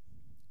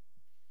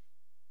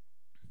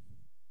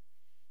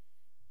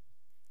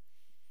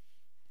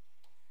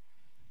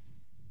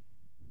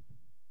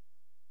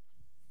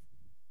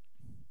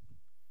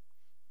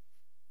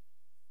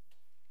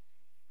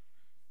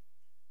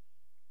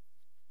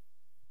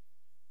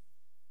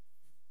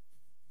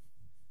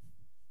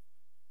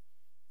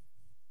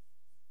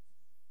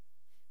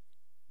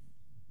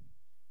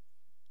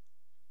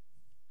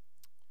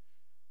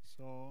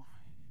 So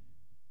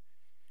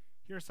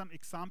here are some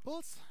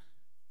examples.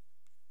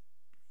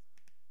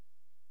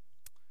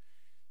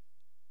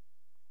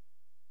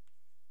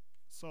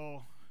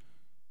 So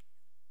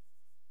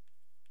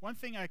one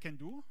thing I can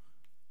do,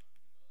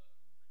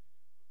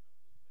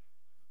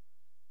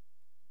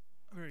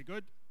 very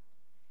good.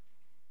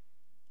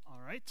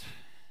 All right.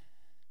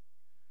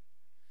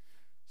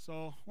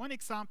 So one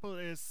example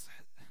is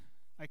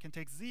I can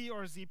take Z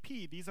or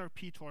ZP. These are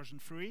P torsion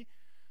free.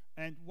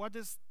 And what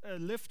is a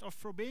lift of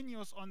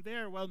Frobenius on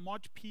there? Well,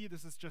 mod P,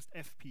 this is just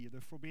FP. The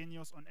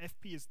Frobenius on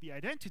FP is the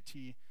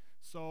identity.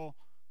 So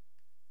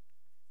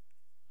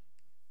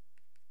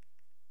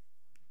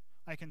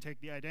I can take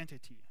the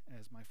identity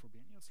as my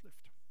Frobenius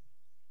lift.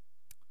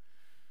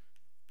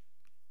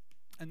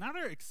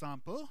 Another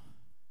example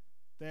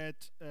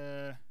that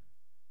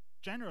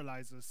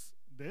generalizes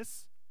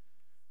this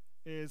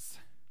is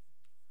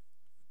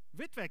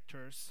Witt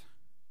vectors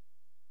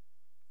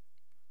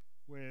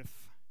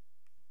with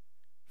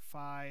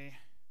phi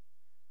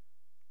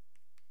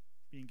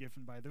being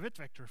given by the Witt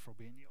vector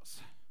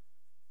Frobenius.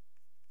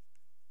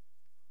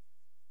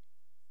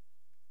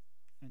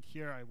 And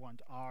here I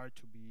want R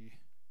to be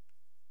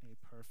a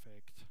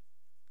perfect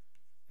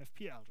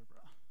FP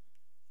algebra.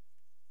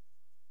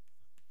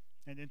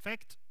 And in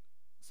fact,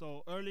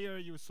 so earlier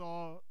you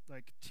saw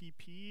like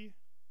TP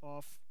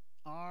of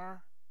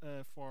R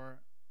for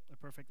a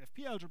perfect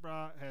FP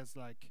algebra has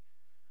like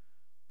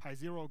pi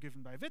 0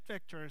 given by Witt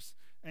vectors,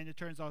 and it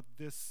turns out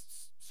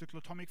this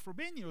cyclotomic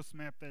Frobenius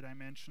map that I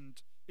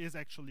mentioned is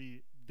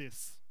actually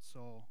this.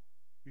 So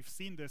we've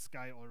seen this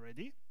guy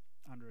already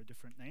under a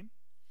different name.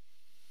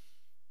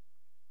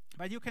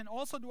 But you can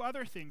also do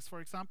other things.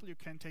 For example, you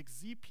can take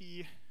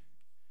ZP,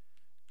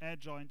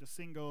 adjoint a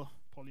single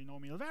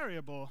polynomial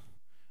variable,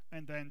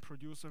 and then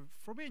produce a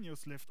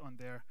Frobenius lift on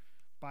there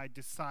by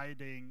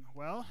deciding,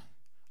 well,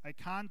 I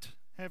can't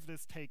have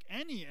this take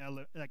any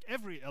like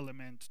every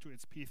element to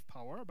its pth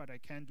power, but I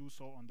can do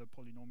so on the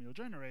polynomial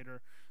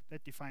generator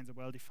that defines a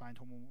well-defined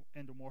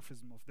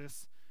endomorphism of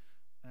this.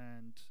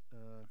 And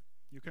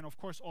you can of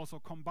course also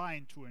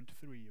combine 2 and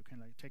 3. You can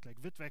like take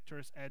like Witt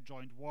vectors,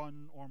 adjoint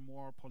 1 or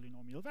more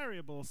polynomial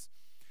variables.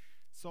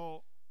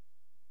 So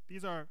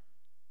these are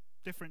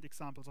different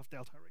examples of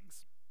delta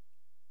rings.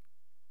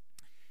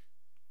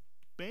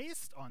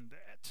 Based on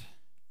that,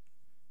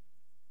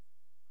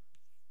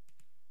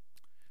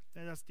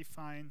 let us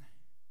define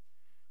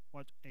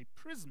what a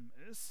prism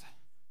is.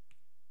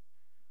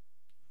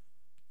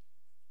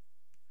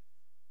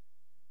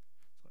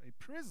 So a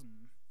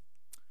prism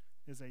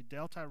is a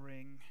delta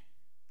ring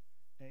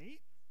A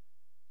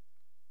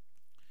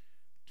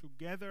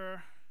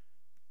together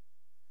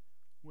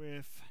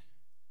with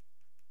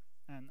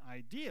an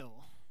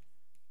ideal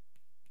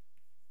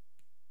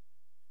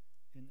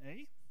in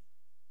A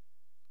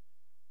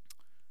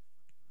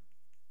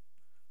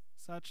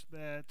such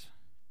that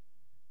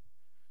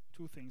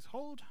two things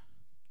hold.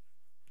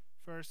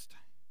 First,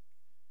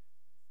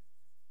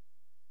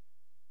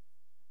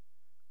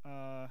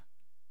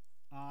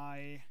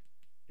 I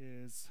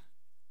is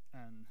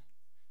an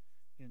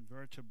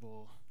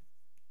invertible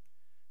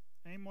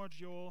A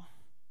module,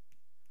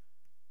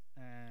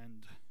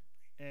 and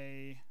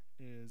A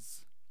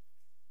is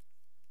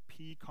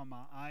P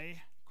comma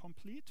I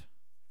complete.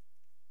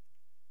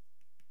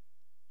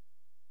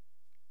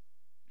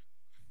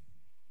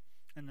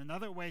 And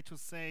another way to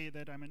say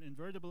that I'm an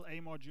invertible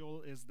A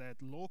module is that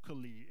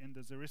locally in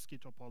the Zariski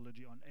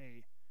topology on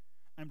A,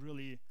 I'm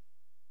really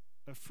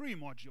a free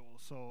module.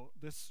 So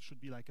this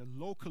should be like a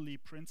locally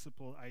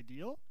principal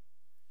ideal.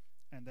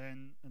 And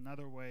then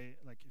another way,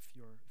 like if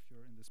you're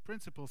in this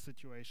principal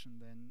situation,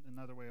 then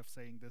another way of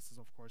saying this is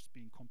of course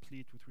being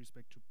complete with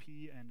respect to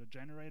P and a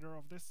generator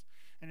of this.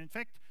 And in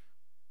fact,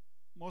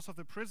 most of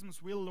the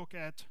prisms we'll look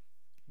at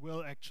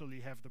will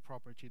actually have the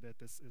property that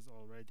this is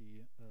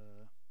already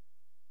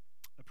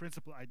a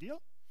principal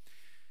ideal.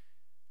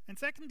 And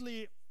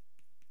secondly,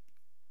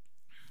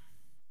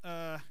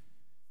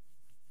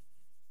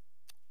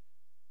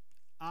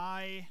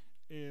 I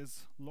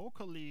is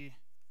locally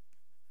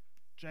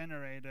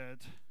generated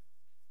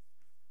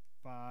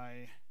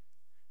by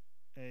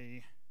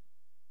a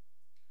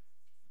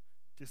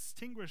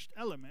distinguished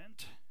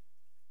element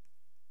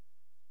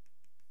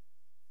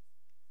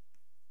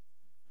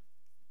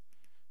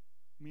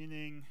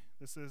meaning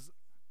this is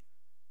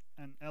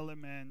an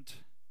element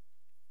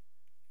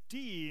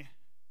D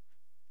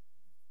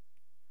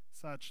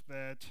such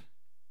that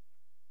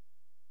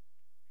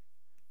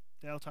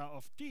delta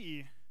of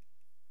D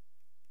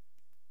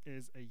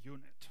is a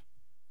unit.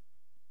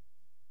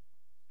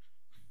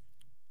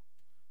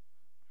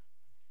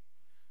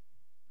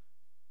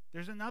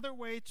 There's another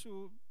way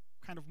to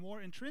kind of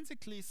more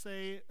intrinsically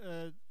say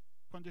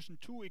condition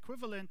 2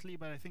 equivalently,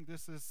 but I think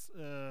this is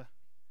a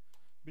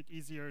bit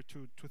easier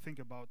to think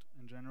about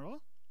in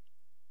general.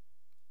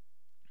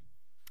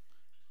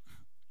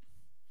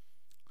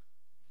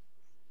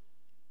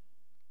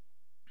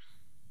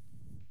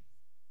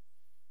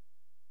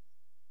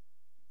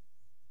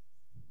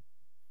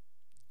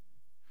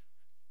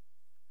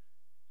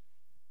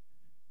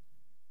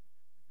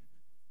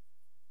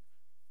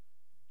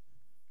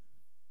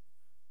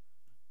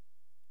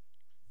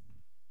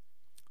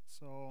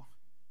 So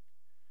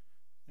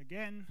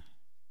again,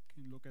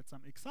 you can look at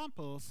some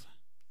examples.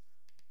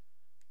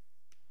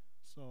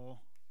 So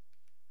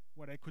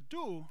what I could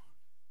do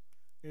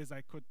is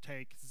I could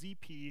take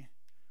ZP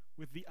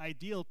with the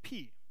ideal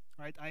P,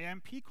 right? I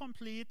am P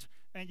complete,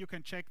 and you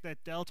can check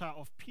that delta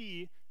of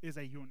P is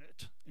a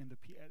unit in the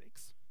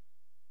p-adix.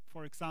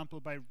 For example,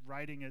 by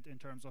writing it in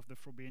terms of the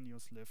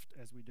Frobenius lift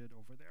as we did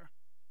over there.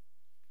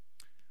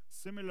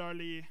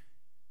 Similarly,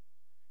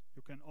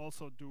 you can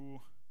also do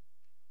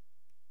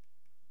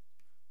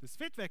this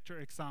fit vector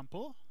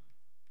example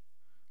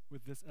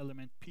with this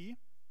element P.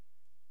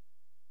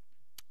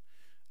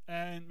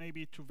 And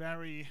maybe to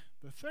vary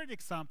the third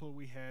example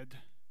we had,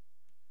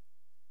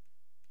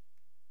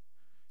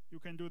 you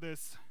can do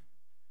this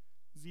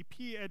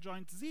ZP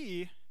adjoint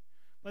Z,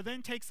 but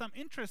then take some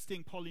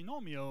interesting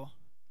polynomial.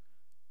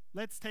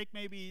 Let's take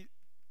maybe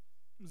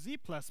Z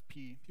plus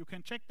P. You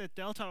can check that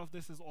delta of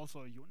this is also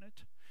a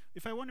unit.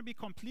 If I want to be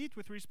complete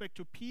with respect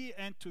to P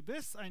and to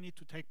this, I need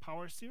to take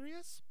power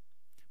series.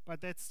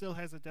 But that still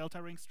has a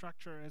delta ring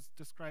structure as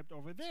described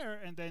over there,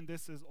 and then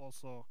this is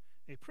also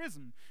a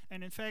prism.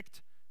 And in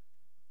fact,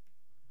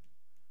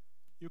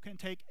 you can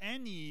take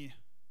any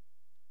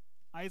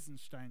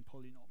Eisenstein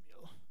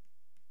polynomial.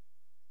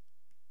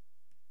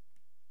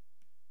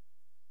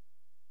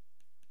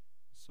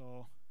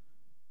 So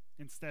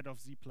instead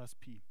of Z plus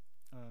P.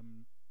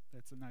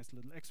 That's a nice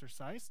little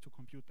exercise to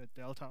compute that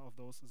delta of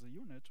those as a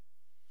unit.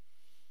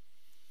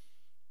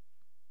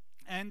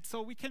 And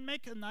so we can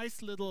make a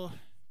nice little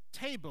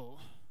table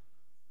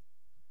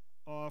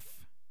of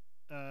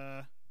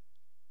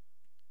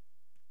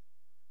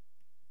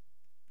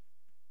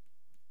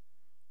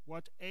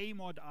what A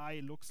mod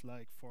I looks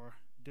like for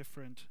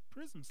different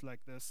prisms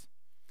like this.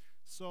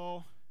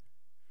 So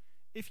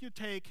if you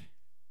take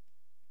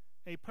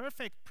a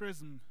perfect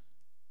prism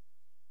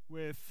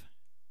with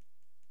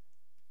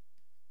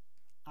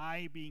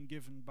I being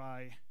given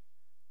by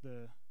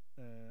the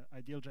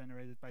ideal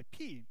generated by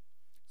P,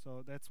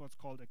 so that's what's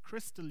called a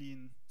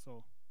crystalline.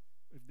 So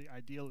if the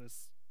ideal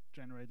is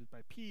generated by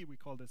P, we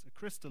call this a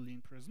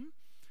crystalline prism.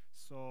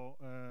 So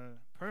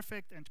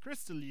perfect and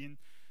crystalline.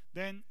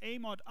 Then A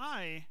mod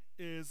I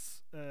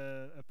is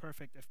a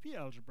perfect FP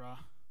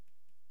algebra.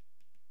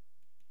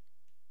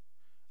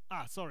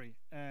 Sorry,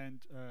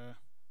 and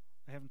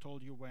I haven't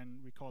told you when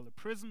we call a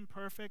prism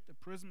perfect. A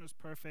prism is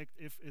perfect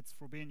if its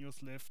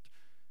Frobenius lift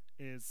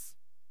is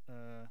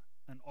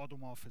an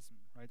automorphism,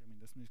 right? I mean,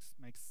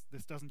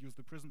 this doesn't use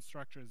the prism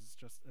structure. It's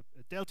just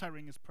a delta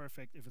ring is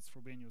perfect if its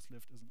Frobenius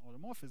lift is an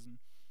automorphism.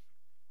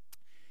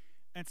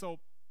 And so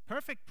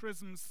perfect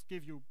prisms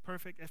give you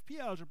perfect FP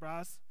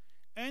algebras,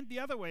 and the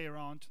other way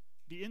around,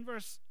 the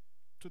inverse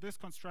to this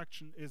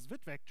construction is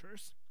Witt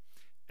vectors.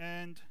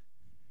 And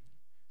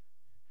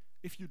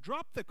if you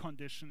drop the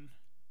condition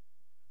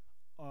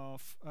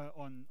of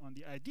on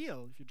the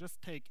ideal, if you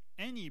just take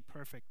any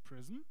perfect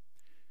prism,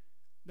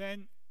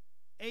 then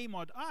A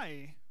mod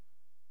I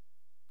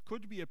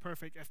could be a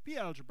perfect FP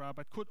algebra,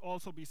 but could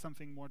also be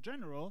something more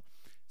general.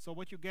 So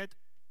what you get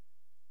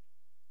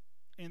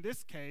in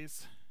this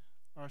case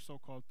are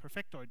so-called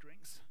perfectoid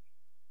rings.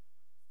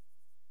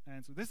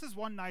 And so this is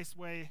one nice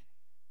way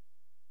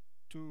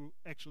to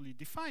actually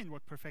define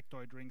what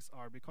perfectoid rings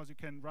are, because you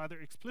can rather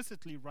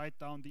explicitly write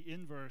down the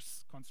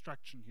inverse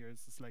construction here.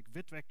 This is like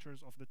Witt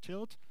vectors of the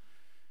tilt.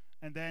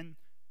 And then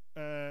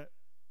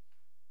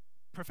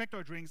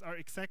perfectoid rings are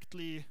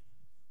exactly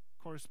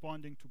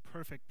corresponding to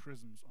perfect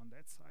prisms on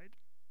that side.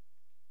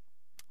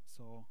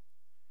 So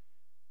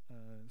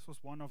this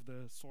was one of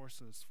the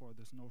sources for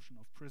this notion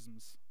of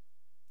prisms.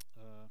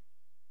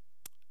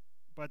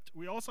 But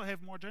we also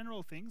have more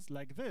general things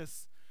like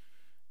this.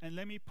 And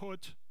let me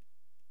put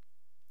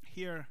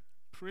here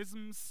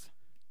prisms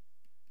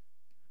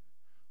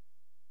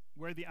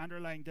where the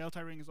underlying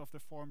delta ring is of the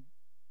form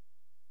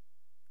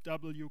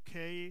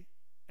WK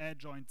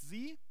adjoint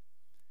Z.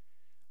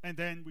 And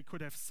then we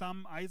could have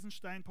some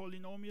Eisenstein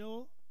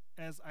polynomial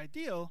as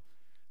ideal,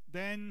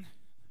 then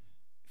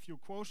if you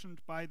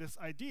quotient by this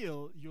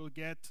ideal, you'll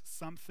get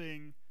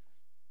something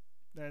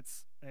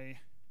that's a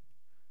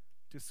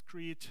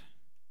discrete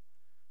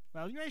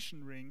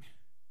valuation ring.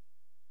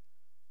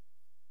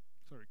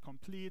 Sorry,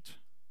 complete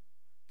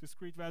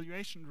discrete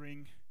valuation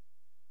ring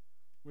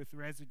with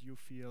residue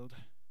field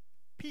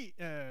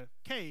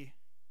K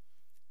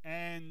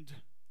and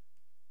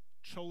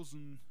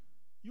chosen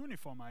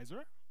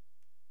uniformizer.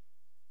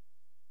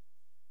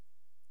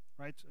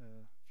 Right?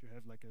 If you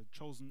have like a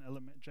chosen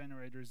element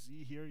generator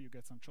Z here, you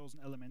get some chosen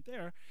element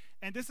there.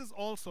 And this is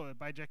also a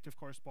bijective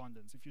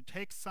correspondence. If you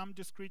take some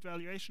discrete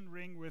valuation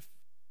ring with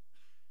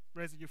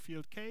residue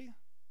field K,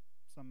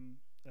 some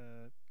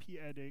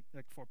p-adic,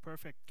 like for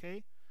perfect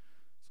K,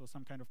 so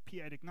some kind of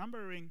p-adic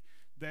numbering,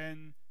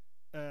 then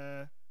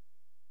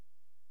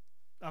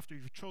after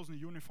you've chosen a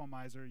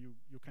uniformizer,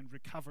 you can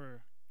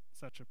recover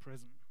such a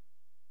prism.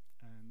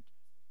 And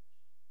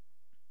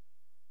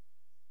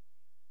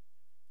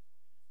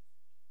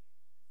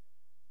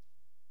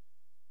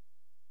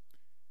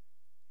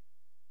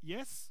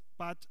yes,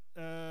 but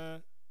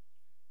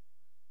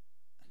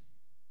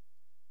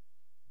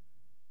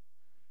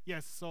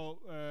yes, so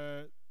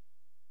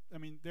I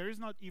mean, there is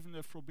not even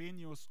a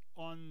Frobenius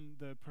on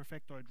the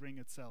perfectoid ring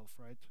itself,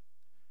 right?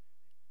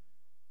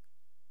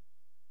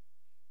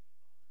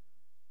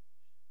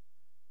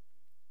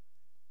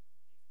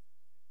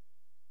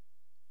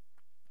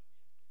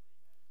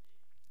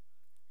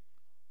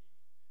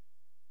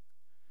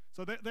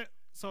 So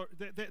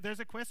there's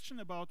a question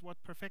about what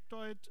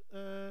perfectoid,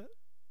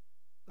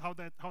 how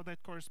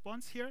that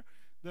corresponds here.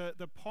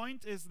 The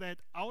point is that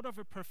out of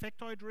a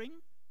perfectoid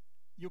ring,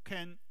 you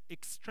can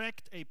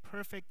extract a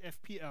perfect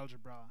FP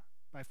algebra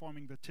by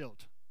forming the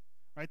tilt,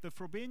 right? The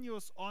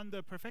Frobenius on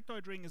the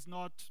perfectoid ring is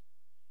not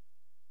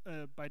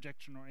a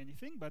bijection or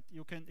anything, but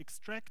you can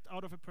extract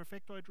out of a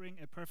perfectoid ring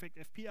a perfect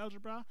FP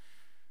algebra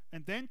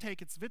and then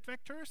take its Witt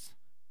vectors.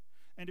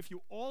 And if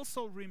you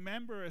also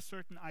remember a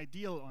certain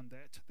ideal on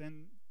that,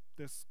 then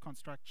this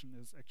construction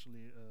is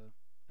actually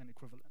an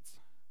equivalence.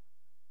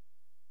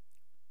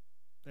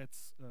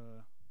 That's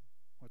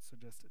what's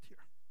suggested here.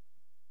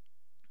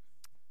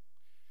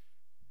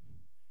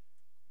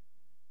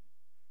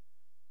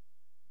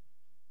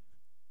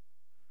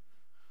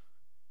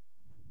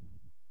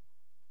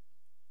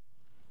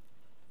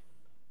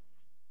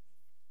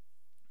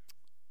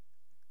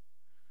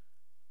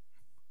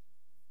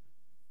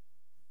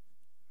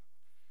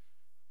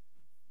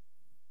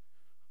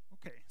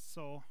 Okay,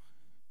 so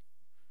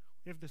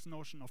we have this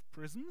notion of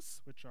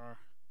prisms, which are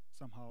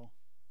somehow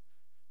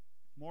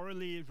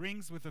morally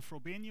rings with a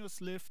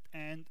Frobenius lift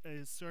and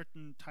a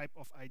certain type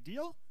of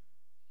ideal.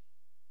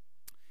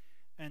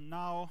 And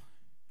now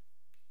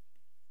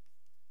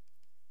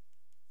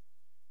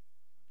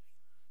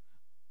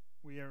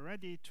we are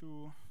ready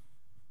to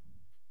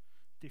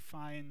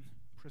define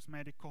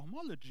prismatic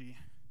cohomology.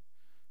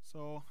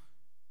 So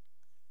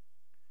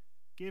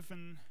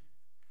given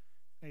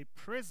a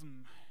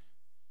prism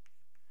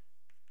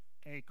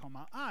A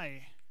comma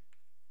I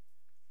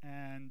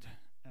and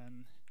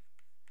an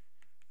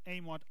A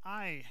mod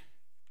I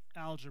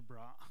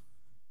algebra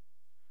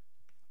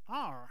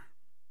R,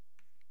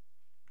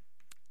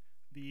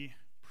 the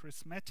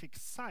prismatic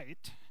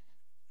site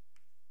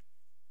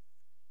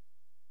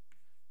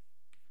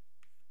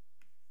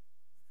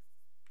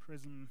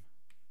prism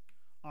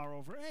R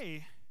over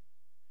A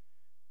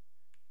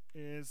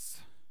is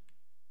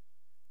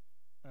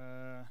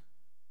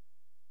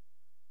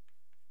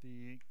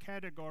the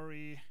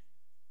category,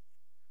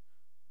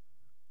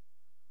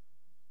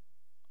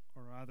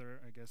 or rather,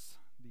 I guess,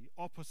 the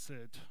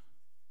opposite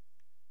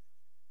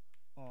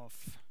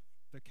of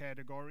the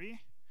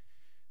category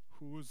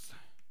whose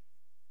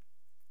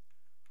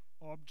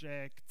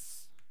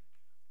objects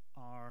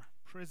are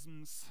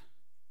prisms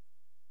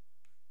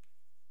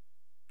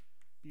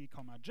B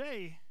comma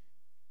J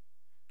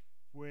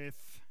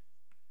with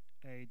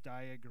a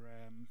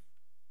diagram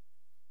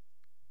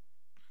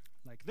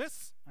like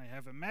this. I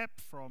have a map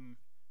from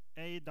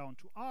A down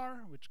to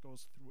R, which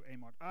goes through A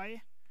mod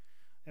I.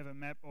 I have a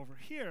map over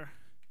here,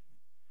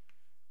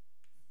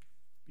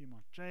 B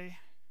mod J,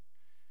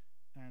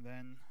 and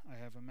then I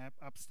have a map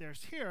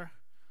upstairs here,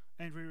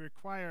 and we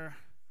require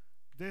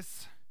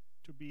this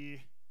to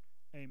be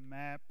a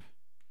map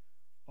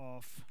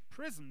of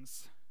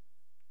prisms.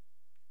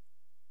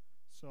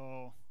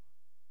 So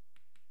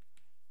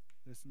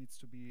this needs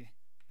to be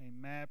a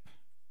map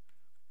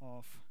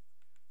of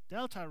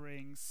delta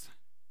rings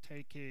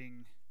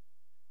taking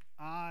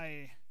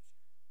I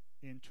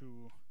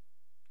into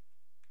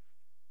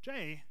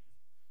J,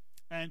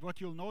 and what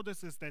you'll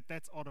notice is that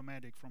that's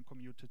automatic from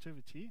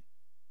commutativity,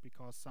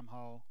 because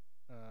somehow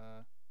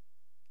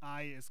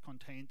I is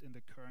contained in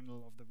the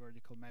kernel of the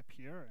vertical map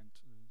here, and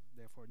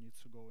therefore needs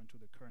to go into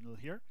the kernel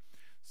here.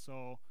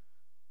 So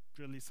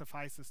it really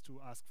suffices to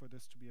ask for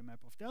this to be a map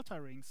of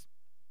delta rings.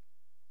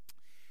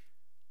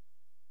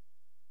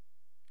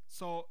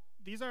 So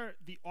these are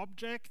the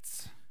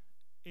objects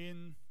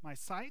in my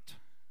site.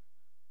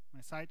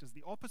 My site is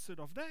the opposite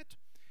of that.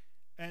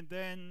 And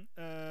then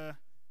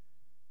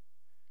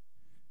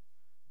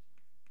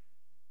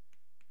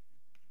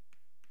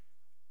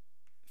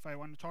if I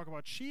want to talk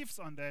about sheaves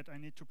on that, I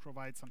need to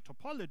provide some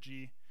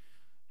topology.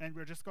 And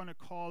we're just going to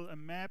call a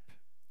map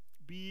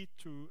B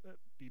to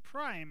B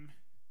prime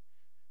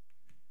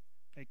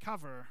a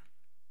cover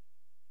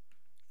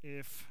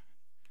if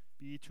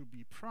B to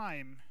B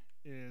prime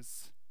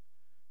is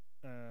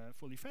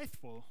fully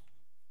faithful.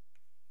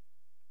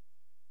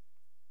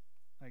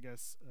 I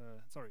guess,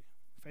 sorry,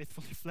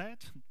 faithfully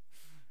flat.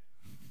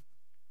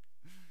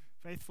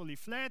 Faithfully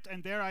flat,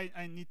 and there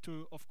I need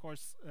to, of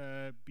course,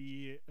 say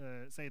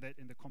that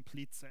in the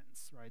complete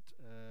sense, right?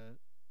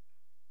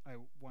 I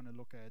want to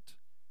look at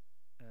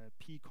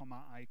P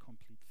comma I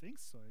complete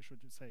things, so I should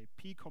say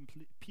P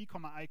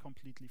comma I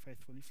completely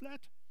faithfully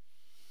flat,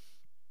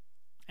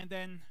 and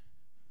then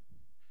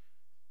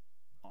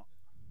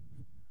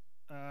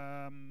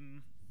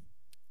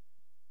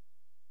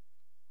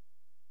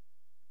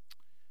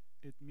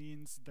it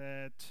means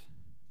that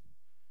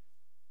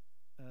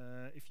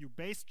if you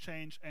base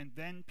change and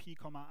then P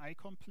comma I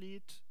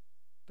complete,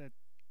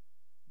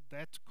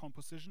 that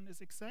composition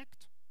is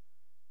exact,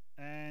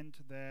 and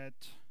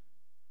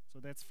so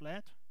that's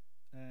flat,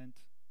 and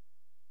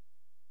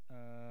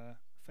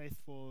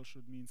faithful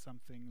should mean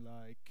something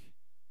like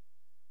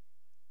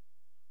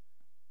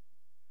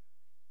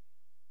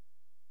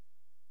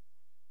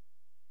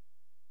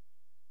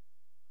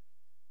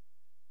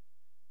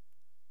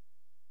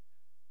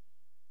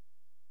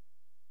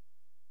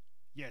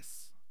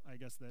yes, I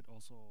guess that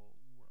also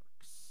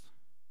works.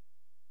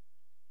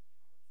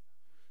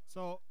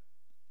 So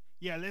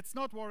yeah, let's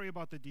not worry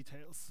about the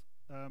details.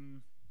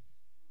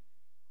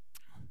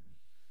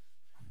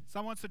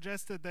 Someone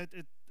suggested that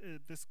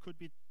this could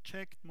be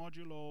checked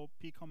modulo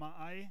P comma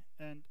I,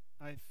 and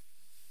I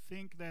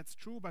think that's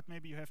true, but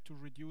maybe you have to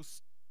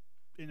reduce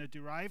in a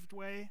derived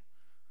way.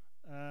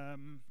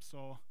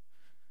 So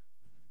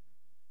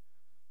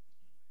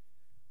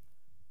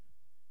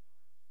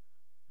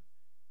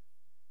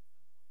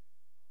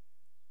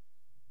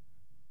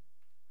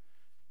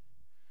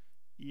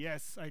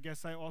yes, I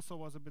guess I also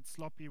was a bit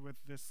sloppy with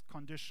this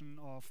condition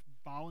of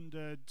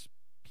bounded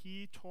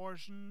P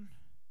torsion.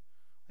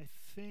 I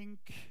think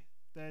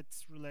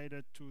that's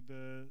related to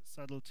the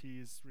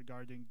subtleties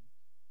regarding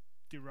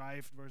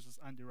derived versus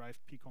underived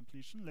P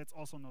completion. Let's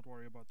also not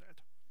worry about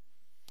that.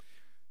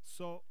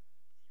 So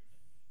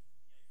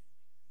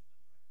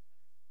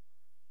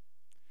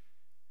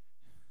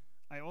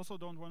I also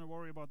don't want to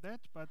worry about that,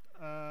 but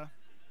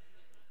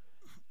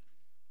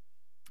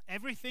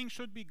everything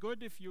should be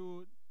good if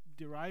you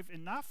derive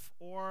enough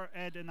or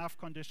add enough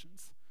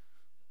conditions.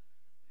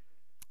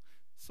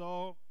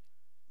 So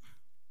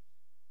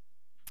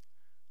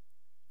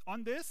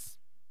on this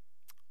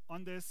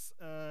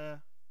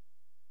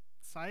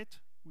site,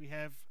 we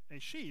have a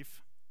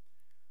sheaf.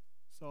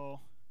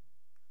 So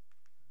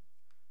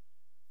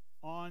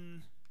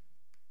on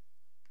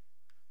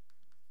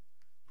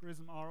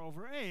prism R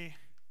over A,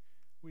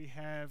 we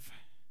have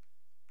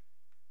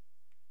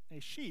a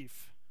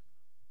sheaf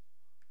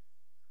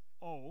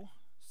O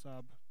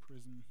sub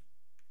prism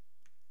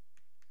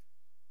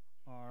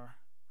R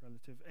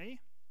relative A,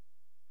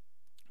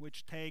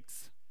 which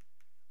takes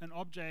an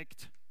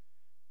object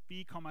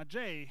B comma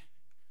J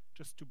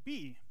just to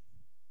B.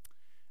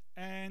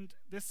 And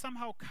this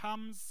somehow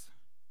comes,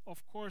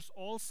 of course,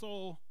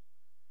 also,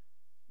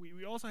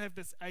 we also have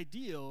this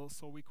ideal,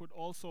 so we could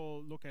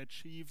also look at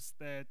sheaves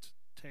that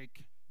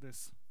take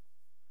this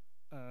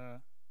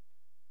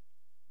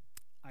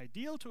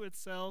ideal to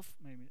itself.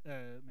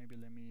 Maybe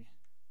let me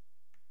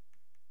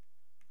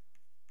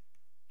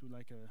do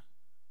like a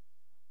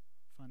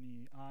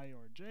funny I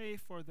or J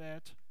for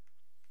that.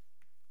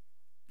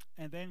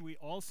 And then we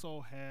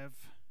also have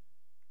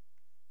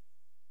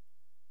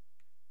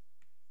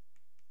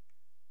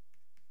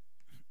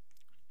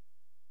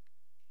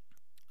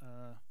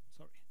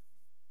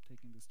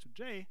taking this to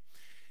J.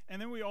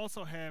 And then we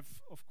also have,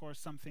 of course,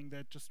 something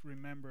that just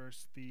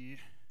remembers the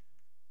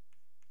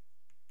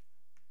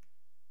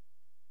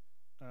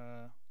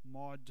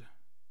mod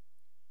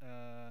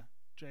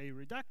J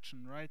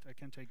reduction, right? I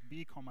can take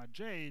B comma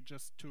J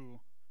just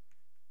to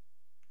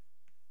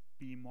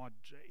B mod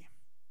J.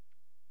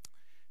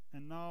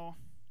 And now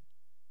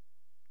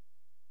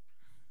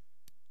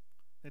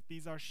that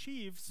these are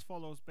sheaves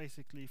follows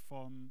basically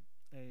from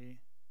a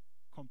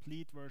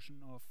complete version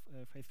of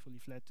faithfully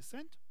flat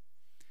descent.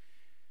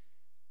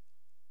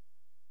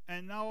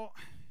 And now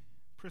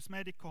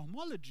prismatic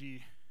cohomology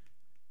is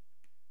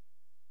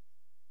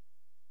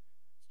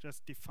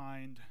just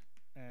defined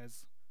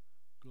as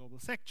global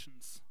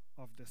sections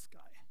of this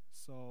guy.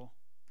 So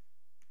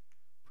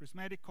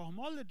prismatic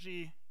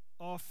cohomology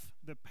of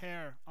the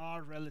pair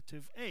R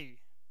relative A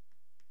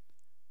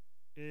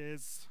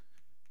is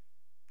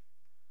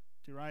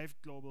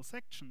derived global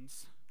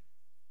sections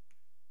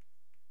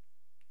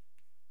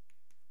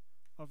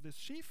of this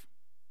sheaf,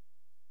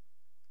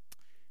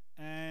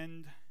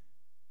 and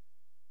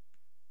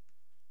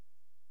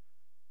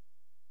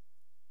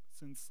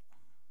since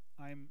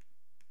I'm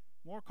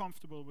more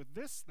comfortable with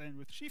this than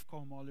with sheaf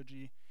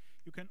cohomology,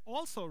 you can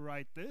also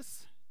write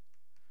this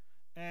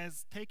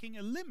as taking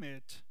a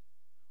limit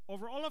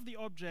over all of the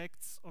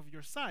objects of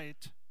your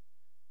site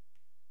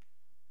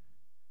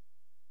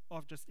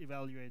of just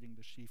evaluating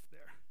the sheaf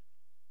there.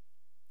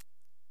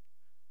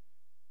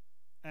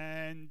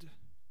 And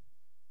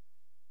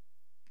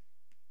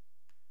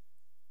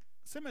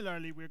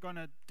similarly, we're going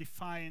to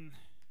define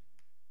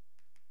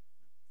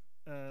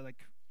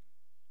like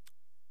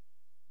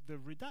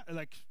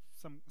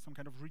some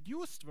kind of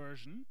reduced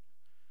version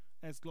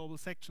as global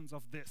sections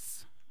of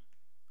this.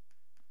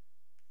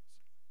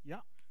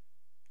 Yeah.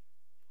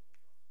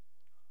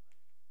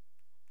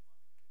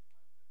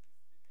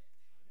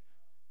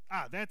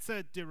 Ah, that's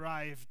a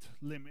derived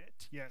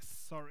limit.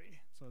 Yes,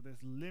 sorry. So this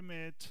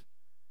limit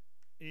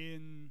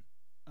in,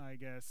 I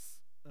guess,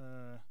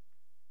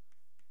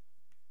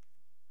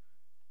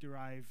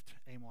 derived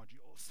A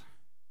modules.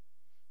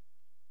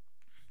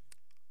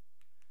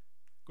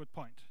 Good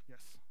point,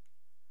 yes.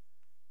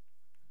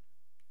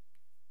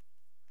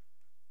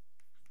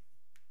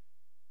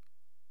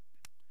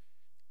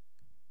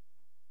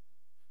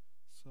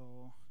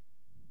 So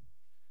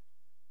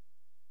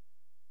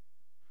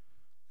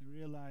I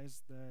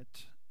realize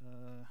that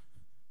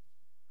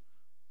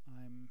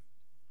I'm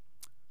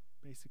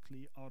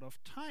basically out of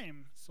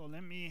time. So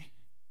let me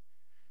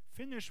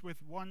finish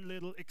with one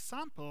little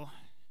example,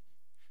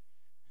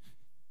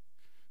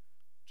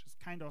 which is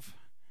kind of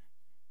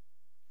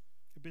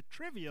a bit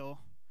trivial,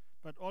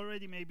 but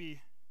already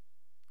maybe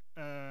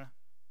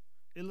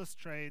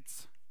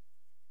illustrates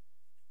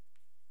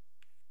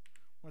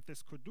what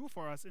this could do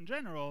for us in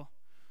general.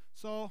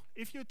 So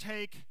if you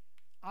take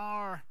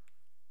R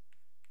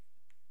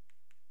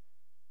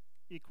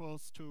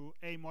equals to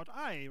A mod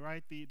I,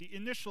 right, the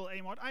initial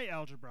A mod I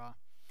algebra,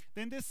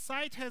 then this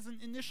site has an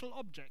initial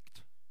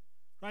object,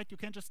 right? You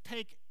can just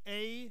take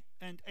A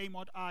and A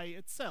mod I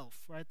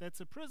itself, right? That's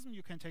a prism.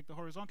 You can take the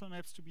horizontal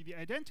maps to be the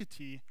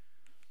identity.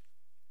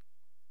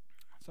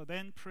 So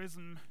then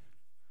prism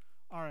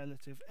R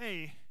relative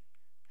A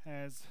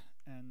has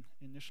an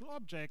initial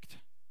object,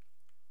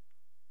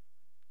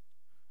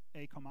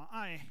 A comma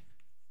I,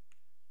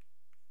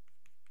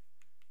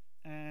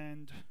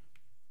 and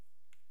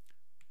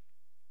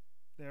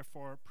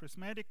therefore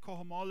prismatic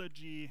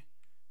cohomology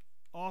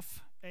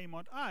of A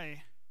mod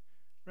I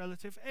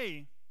relative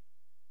A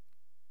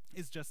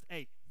is just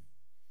A.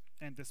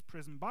 And this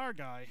prism bar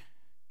guy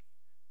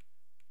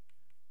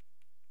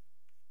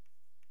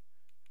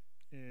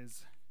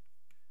is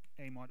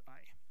A mod I.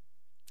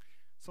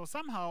 So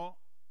somehow,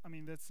 I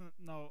mean, that's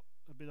now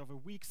a bit of a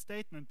weak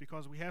statement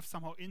because we have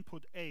somehow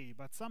input A,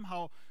 but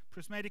somehow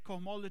prismatic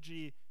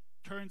cohomology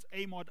turns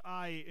A mod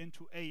I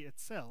into A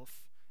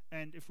itself.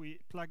 And if we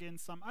plug in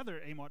some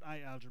other A mod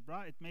I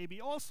algebra, it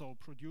maybe also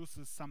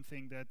produces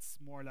something that's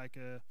more like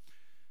a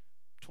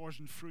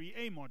torsion-free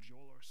A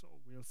module or so.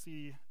 We'll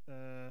see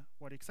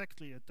what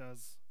exactly it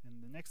does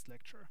in the next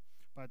lecture.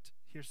 But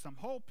here's some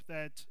hope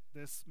that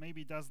this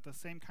maybe does the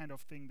same kind of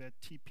thing that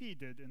TP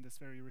did in this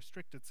very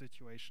restricted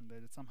situation,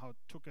 that it somehow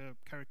took a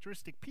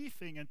characteristic P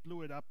thing and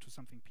blew it up to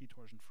something P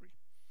torsion-free.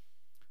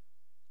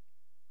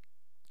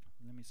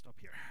 Let me stop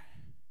here.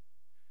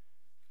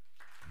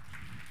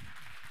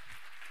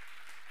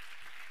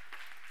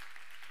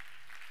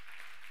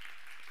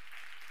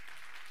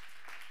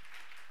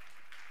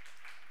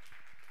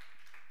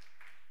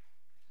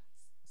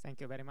 Thank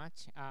you very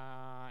much.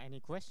 Any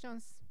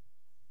questions?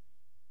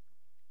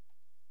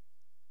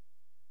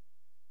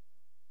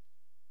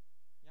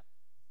 Yep.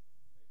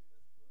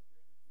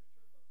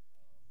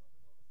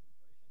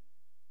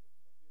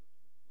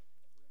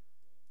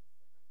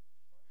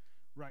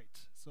 Right.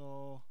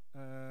 So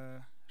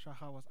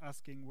Shahar was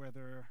asking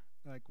whether,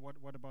 like,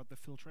 what about the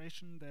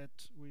filtration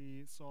that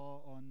we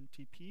saw on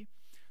TP?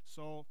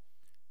 So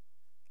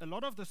a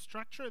lot of the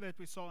structure that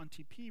we saw on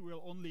TP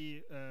we'll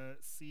only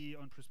see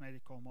on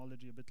prismatic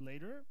cohomology a bit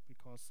later,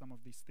 because some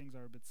of these things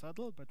are a bit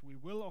subtle, but we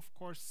will of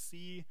course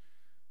see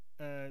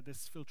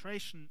this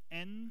filtration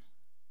N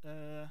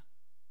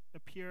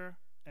appear,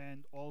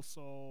 and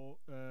also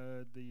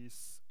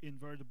these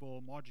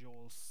invertible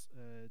modules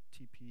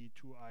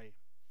TP2I.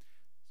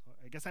 So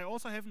I guess I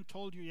also haven't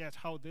told you yet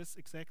how this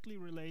exactly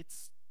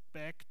relates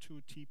back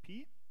to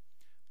TP,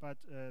 but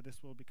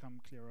this will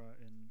become clearer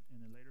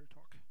in a later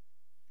talk.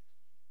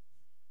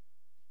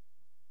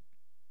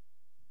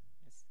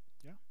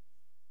 Yeah.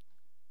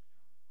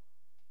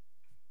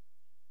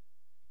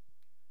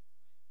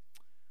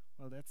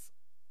 Well, that's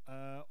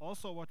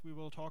also what we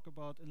will talk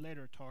about in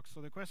later talks. So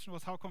the question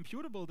was how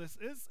computable this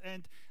is,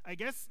 and I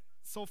guess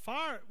so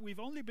far we've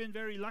only been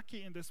very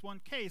lucky in this one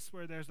case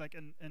where there's like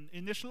an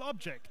initial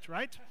object,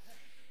 right?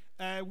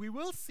 We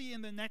will see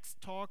in the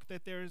next talk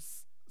that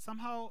there's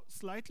somehow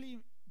slightly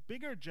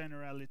bigger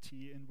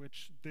generality in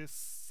which this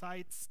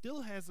site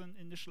still has an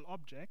initial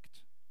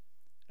object.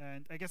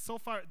 And I guess so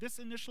far this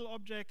initial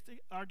object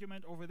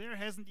argument over there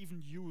hasn't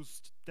even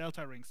used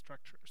delta ring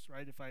structures,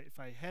 right? If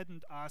I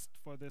hadn't asked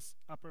for this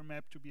upper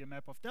map to be a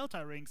map of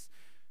delta rings,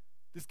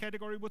 this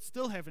category would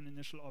still have an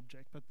initial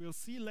object. But we'll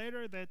see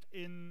later that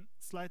in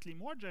slightly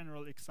more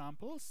general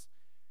examples,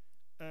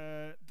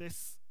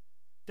 this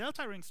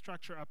delta ring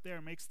structure up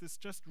there makes this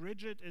just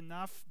rigid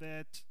enough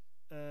that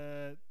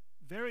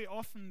very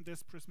often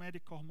this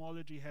prismatic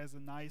cohomology has a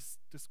nice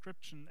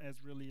description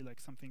as really like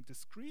something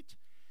discrete.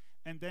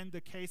 And then the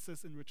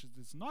cases in which it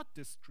is not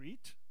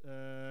discrete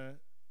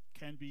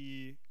can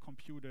be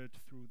computed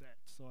through that.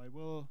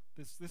 So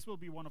this will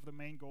be one of the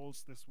main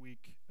goals this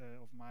week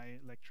of my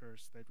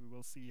lectures, that we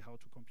will see how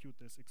to compute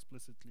this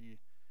explicitly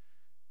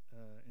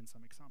in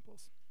some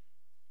examples.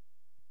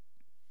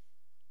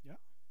 Yeah?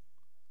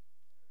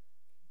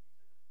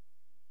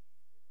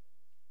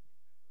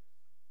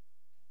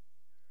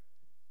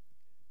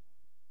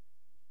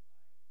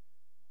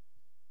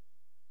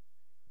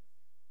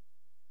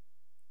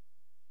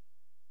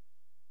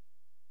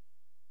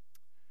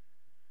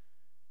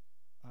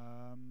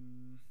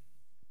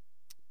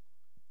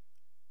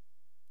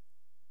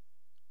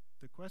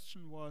 The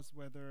question was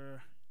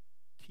whether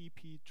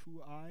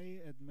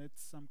TP2I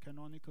admits some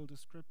canonical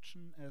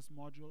description as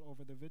module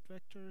over the Witt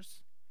vectors.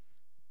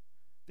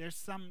 There's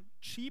some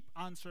cheap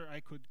answer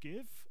I could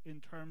give in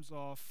terms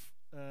of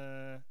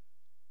the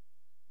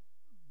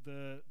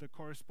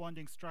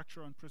corresponding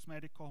structure on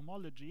prismatic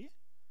cohomology,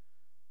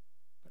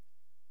 but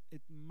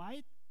it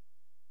might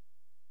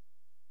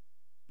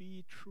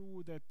be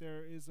true that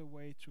there is a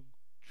way to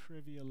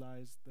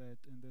trivialize that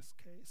in this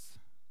case.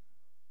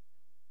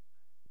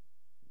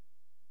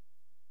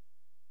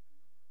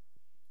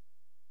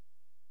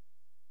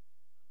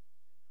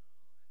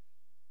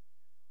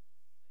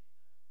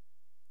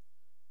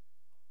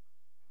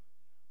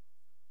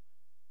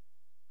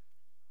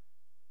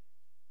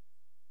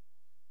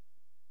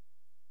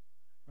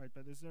 Right,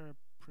 but is there a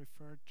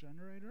preferred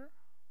generator?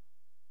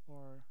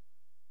 Or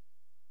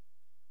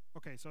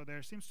okay, so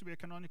there seems to be a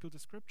canonical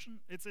description.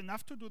 It's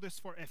enough to do this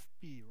for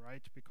FP,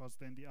 right? Because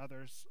then the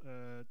others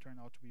turn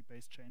out to be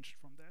base changed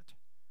from that.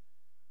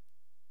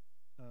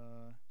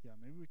 Yeah,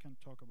 maybe we can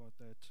talk about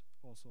that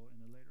also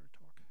in a later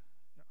talk.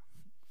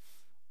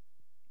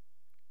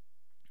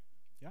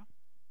 Yeah.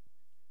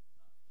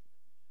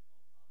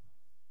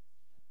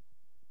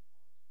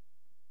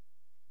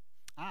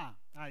 Yeah?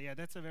 Yeah,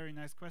 that's a very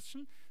nice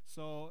question.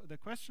 So the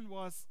question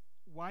was,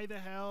 why the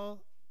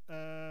hell?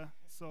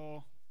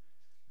 So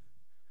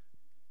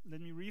let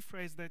me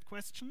rephrase that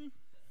question.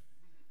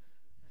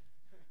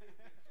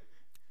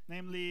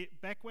 Namely,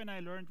 back when I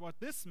learned what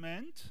this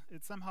meant,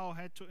 it somehow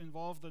had to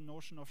involve the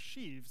notion of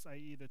sheaves,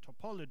 i.e. the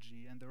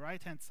topology, and the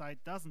right-hand side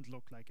doesn't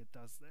look like it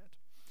does that.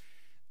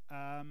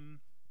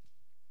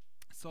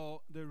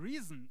 So the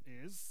reason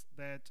is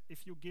that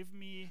if you give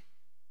me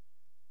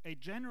a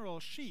general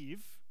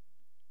sheaf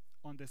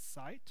on this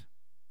site,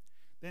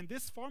 then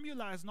this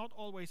formula is not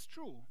always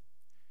true.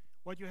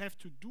 What you have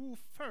to do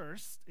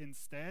first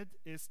instead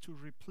is to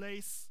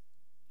replace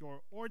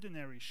your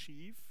ordinary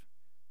sheaf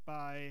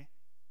by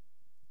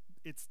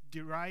its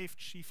derived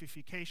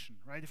sheafification,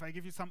 right? If I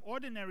give you some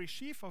ordinary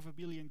sheaf of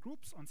abelian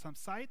groups on some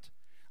site,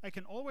 I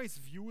can always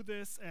view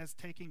this as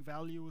taking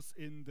values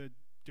in the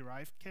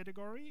derived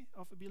category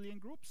of abelian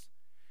groups.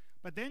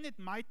 But then it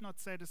might not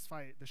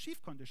satisfy the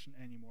sheaf condition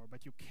anymore,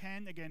 but you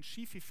can again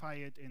sheafify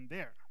it in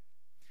there.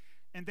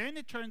 And then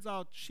it turns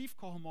out sheaf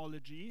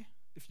cohomology,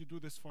 if you do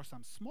this for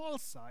some small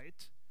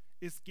site,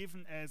 is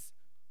given as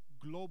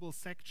global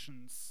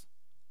sections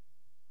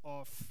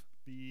of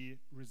the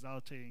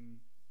resulting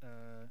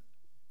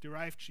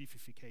derived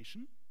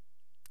sheafification.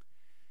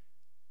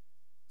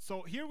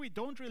 So here we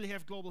don't really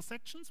have global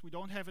sections. We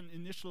don't have an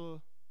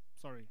initial,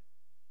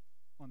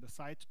 on the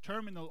site,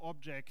 terminal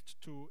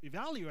object to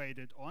evaluate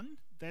it on.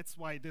 That's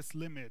why this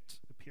limit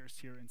appears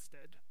here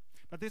instead.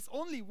 But this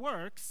only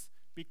works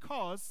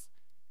because,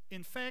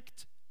 in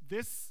fact,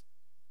 this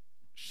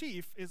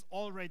sheaf is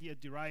already a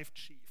derived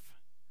sheaf.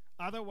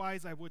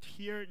 Otherwise, I would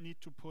here need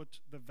to put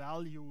the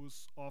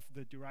values of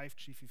the derived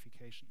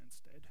sheafification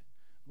instead.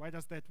 Why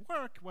does that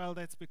work? Well,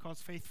 that's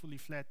because faithfully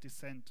flat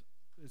descent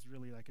is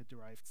really like a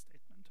derived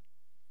statement.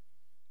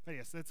 But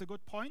yes, that's a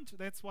good point.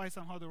 That's why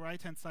somehow the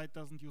right-hand side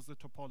doesn't use the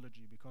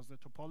topology, because the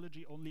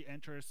topology only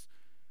enters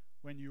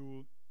when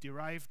you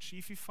derive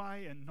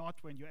sheafify and not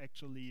when you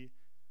actually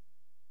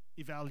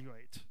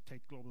evaluate,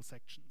 take global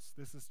sections.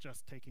 This is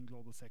just taking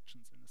global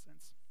sections in a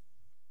sense.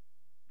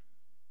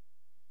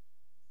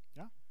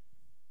 Yeah?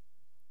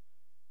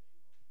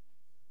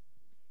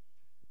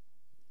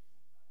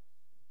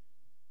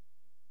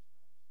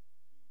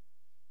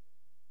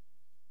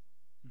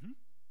 Mm-hmm.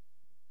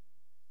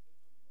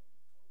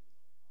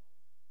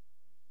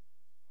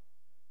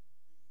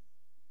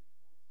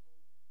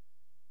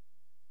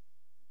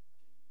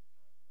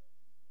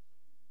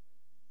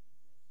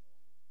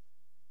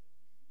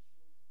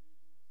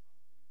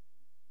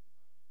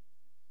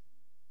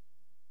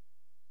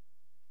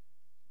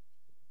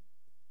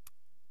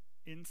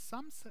 In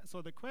some sense,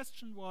 so the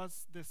question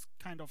was this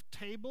kind of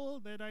table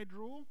that I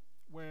drew,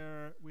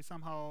 where we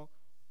somehow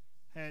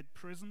had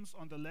prisms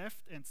on the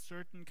left and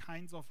certain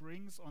kinds of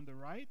rings on the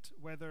right,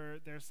 whether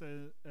there's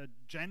a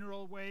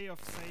general way of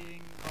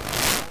saying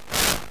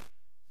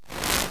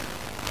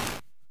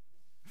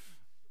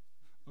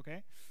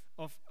okay,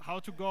 of how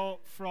to go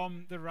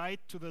from the right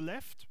to the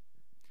left.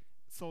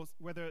 So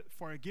whether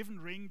for a given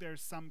ring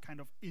there's some kind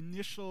of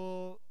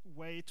initial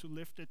way to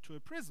lift it to a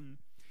prism.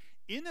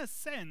 In a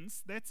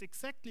sense, that's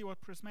exactly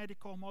what prismatic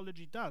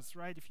cohomology does,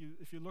 right? If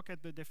you look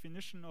at the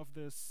definition of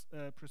this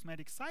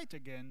prismatic site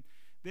again,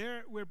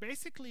 there we're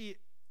basically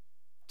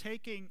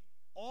taking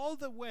all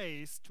the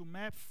ways to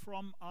map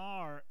from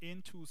R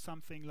into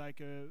something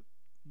like a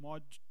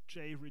mod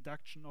J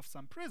reduction of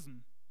some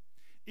prism.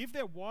 If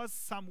there was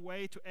some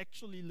way to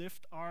actually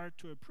lift R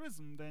to a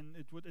prism, then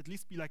it would at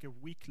least be like a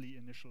weakly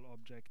initial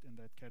object in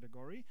that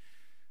category.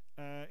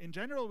 In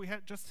general, we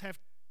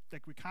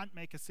we can't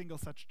make a single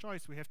such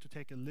choice. We have to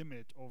take a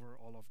limit over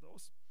all of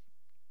those.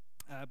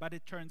 But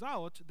it turns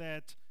out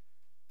that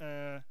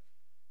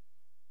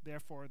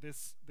therefore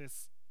this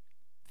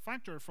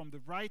functor from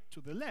the right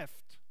to the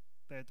left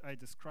that I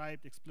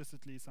described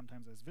explicitly,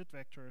 sometimes as Witt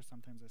vector,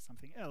 sometimes as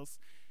something else,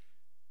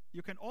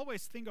 you can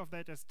always think of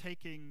that as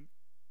taking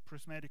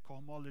prismatic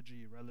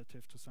cohomology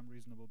relative to some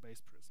reasonable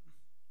base prism.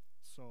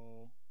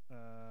 So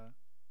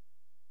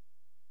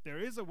there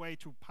is a way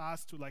to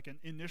pass to like an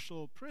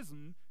initial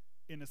prism.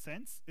 In a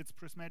sense, it's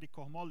prismatic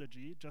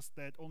cohomology, just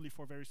that only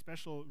for very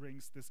special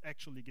rings this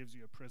actually gives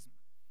you a prism,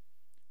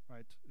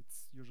 right?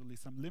 It's usually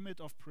some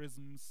limit of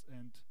prisms,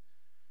 and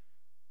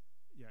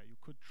yeah, you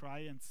could try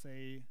and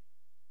say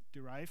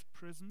derived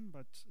prism,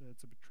 but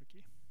it's a bit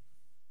tricky.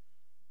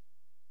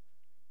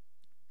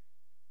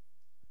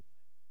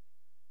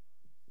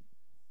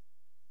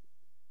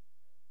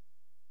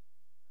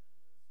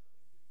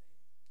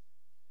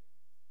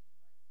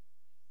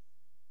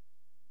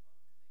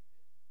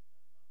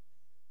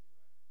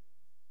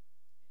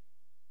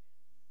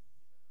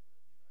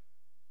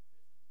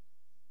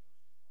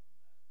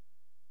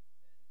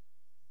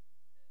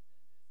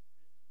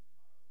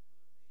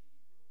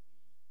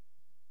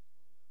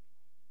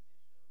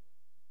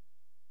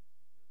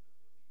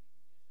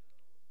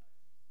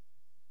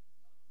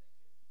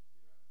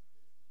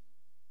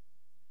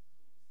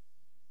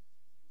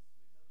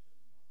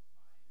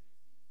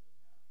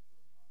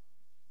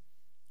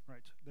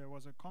 Right, there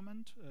was a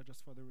comment,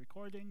 just for the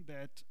recording,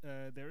 that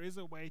there is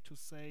a way to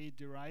say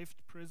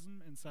derived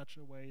prism in such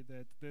a way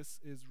that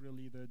this is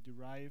really the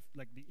derived,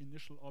 like the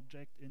initial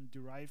object in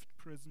derived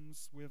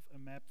prisms with a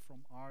map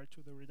from R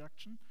to the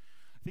reduction.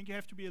 I think you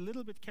have to be a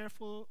little bit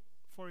careful,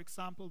 for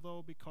example,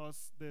 though,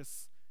 because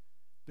this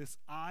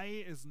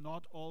I is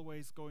not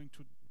always going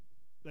to,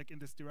 like in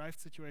this derived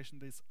situation,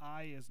 this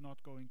I is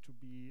not going to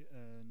be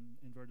an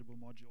invertible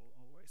module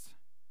always.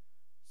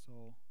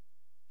 So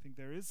I think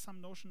there is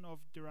some notion of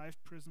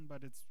derived prism,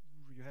 but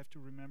you have to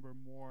remember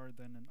more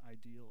than an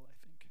ideal, I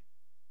think.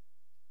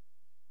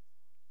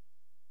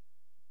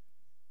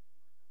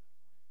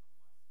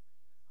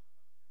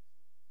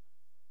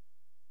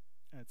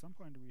 At some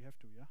point we have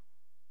to, yeah.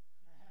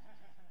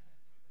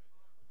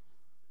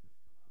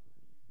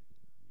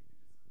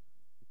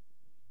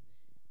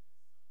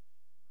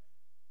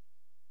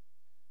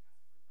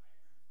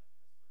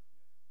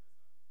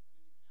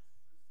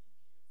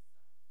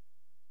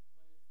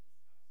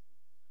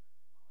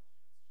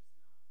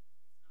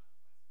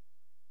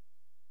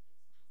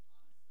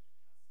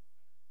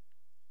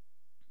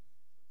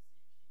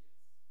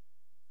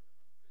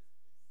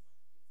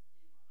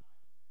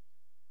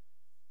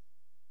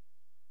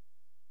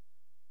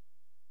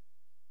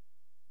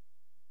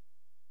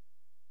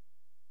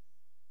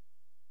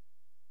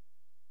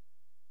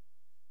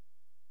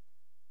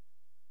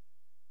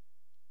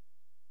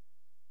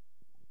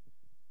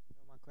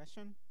 No more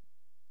question?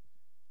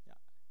 Yeah.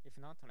 If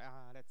not,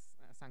 let's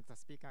thank the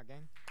speaker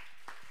again.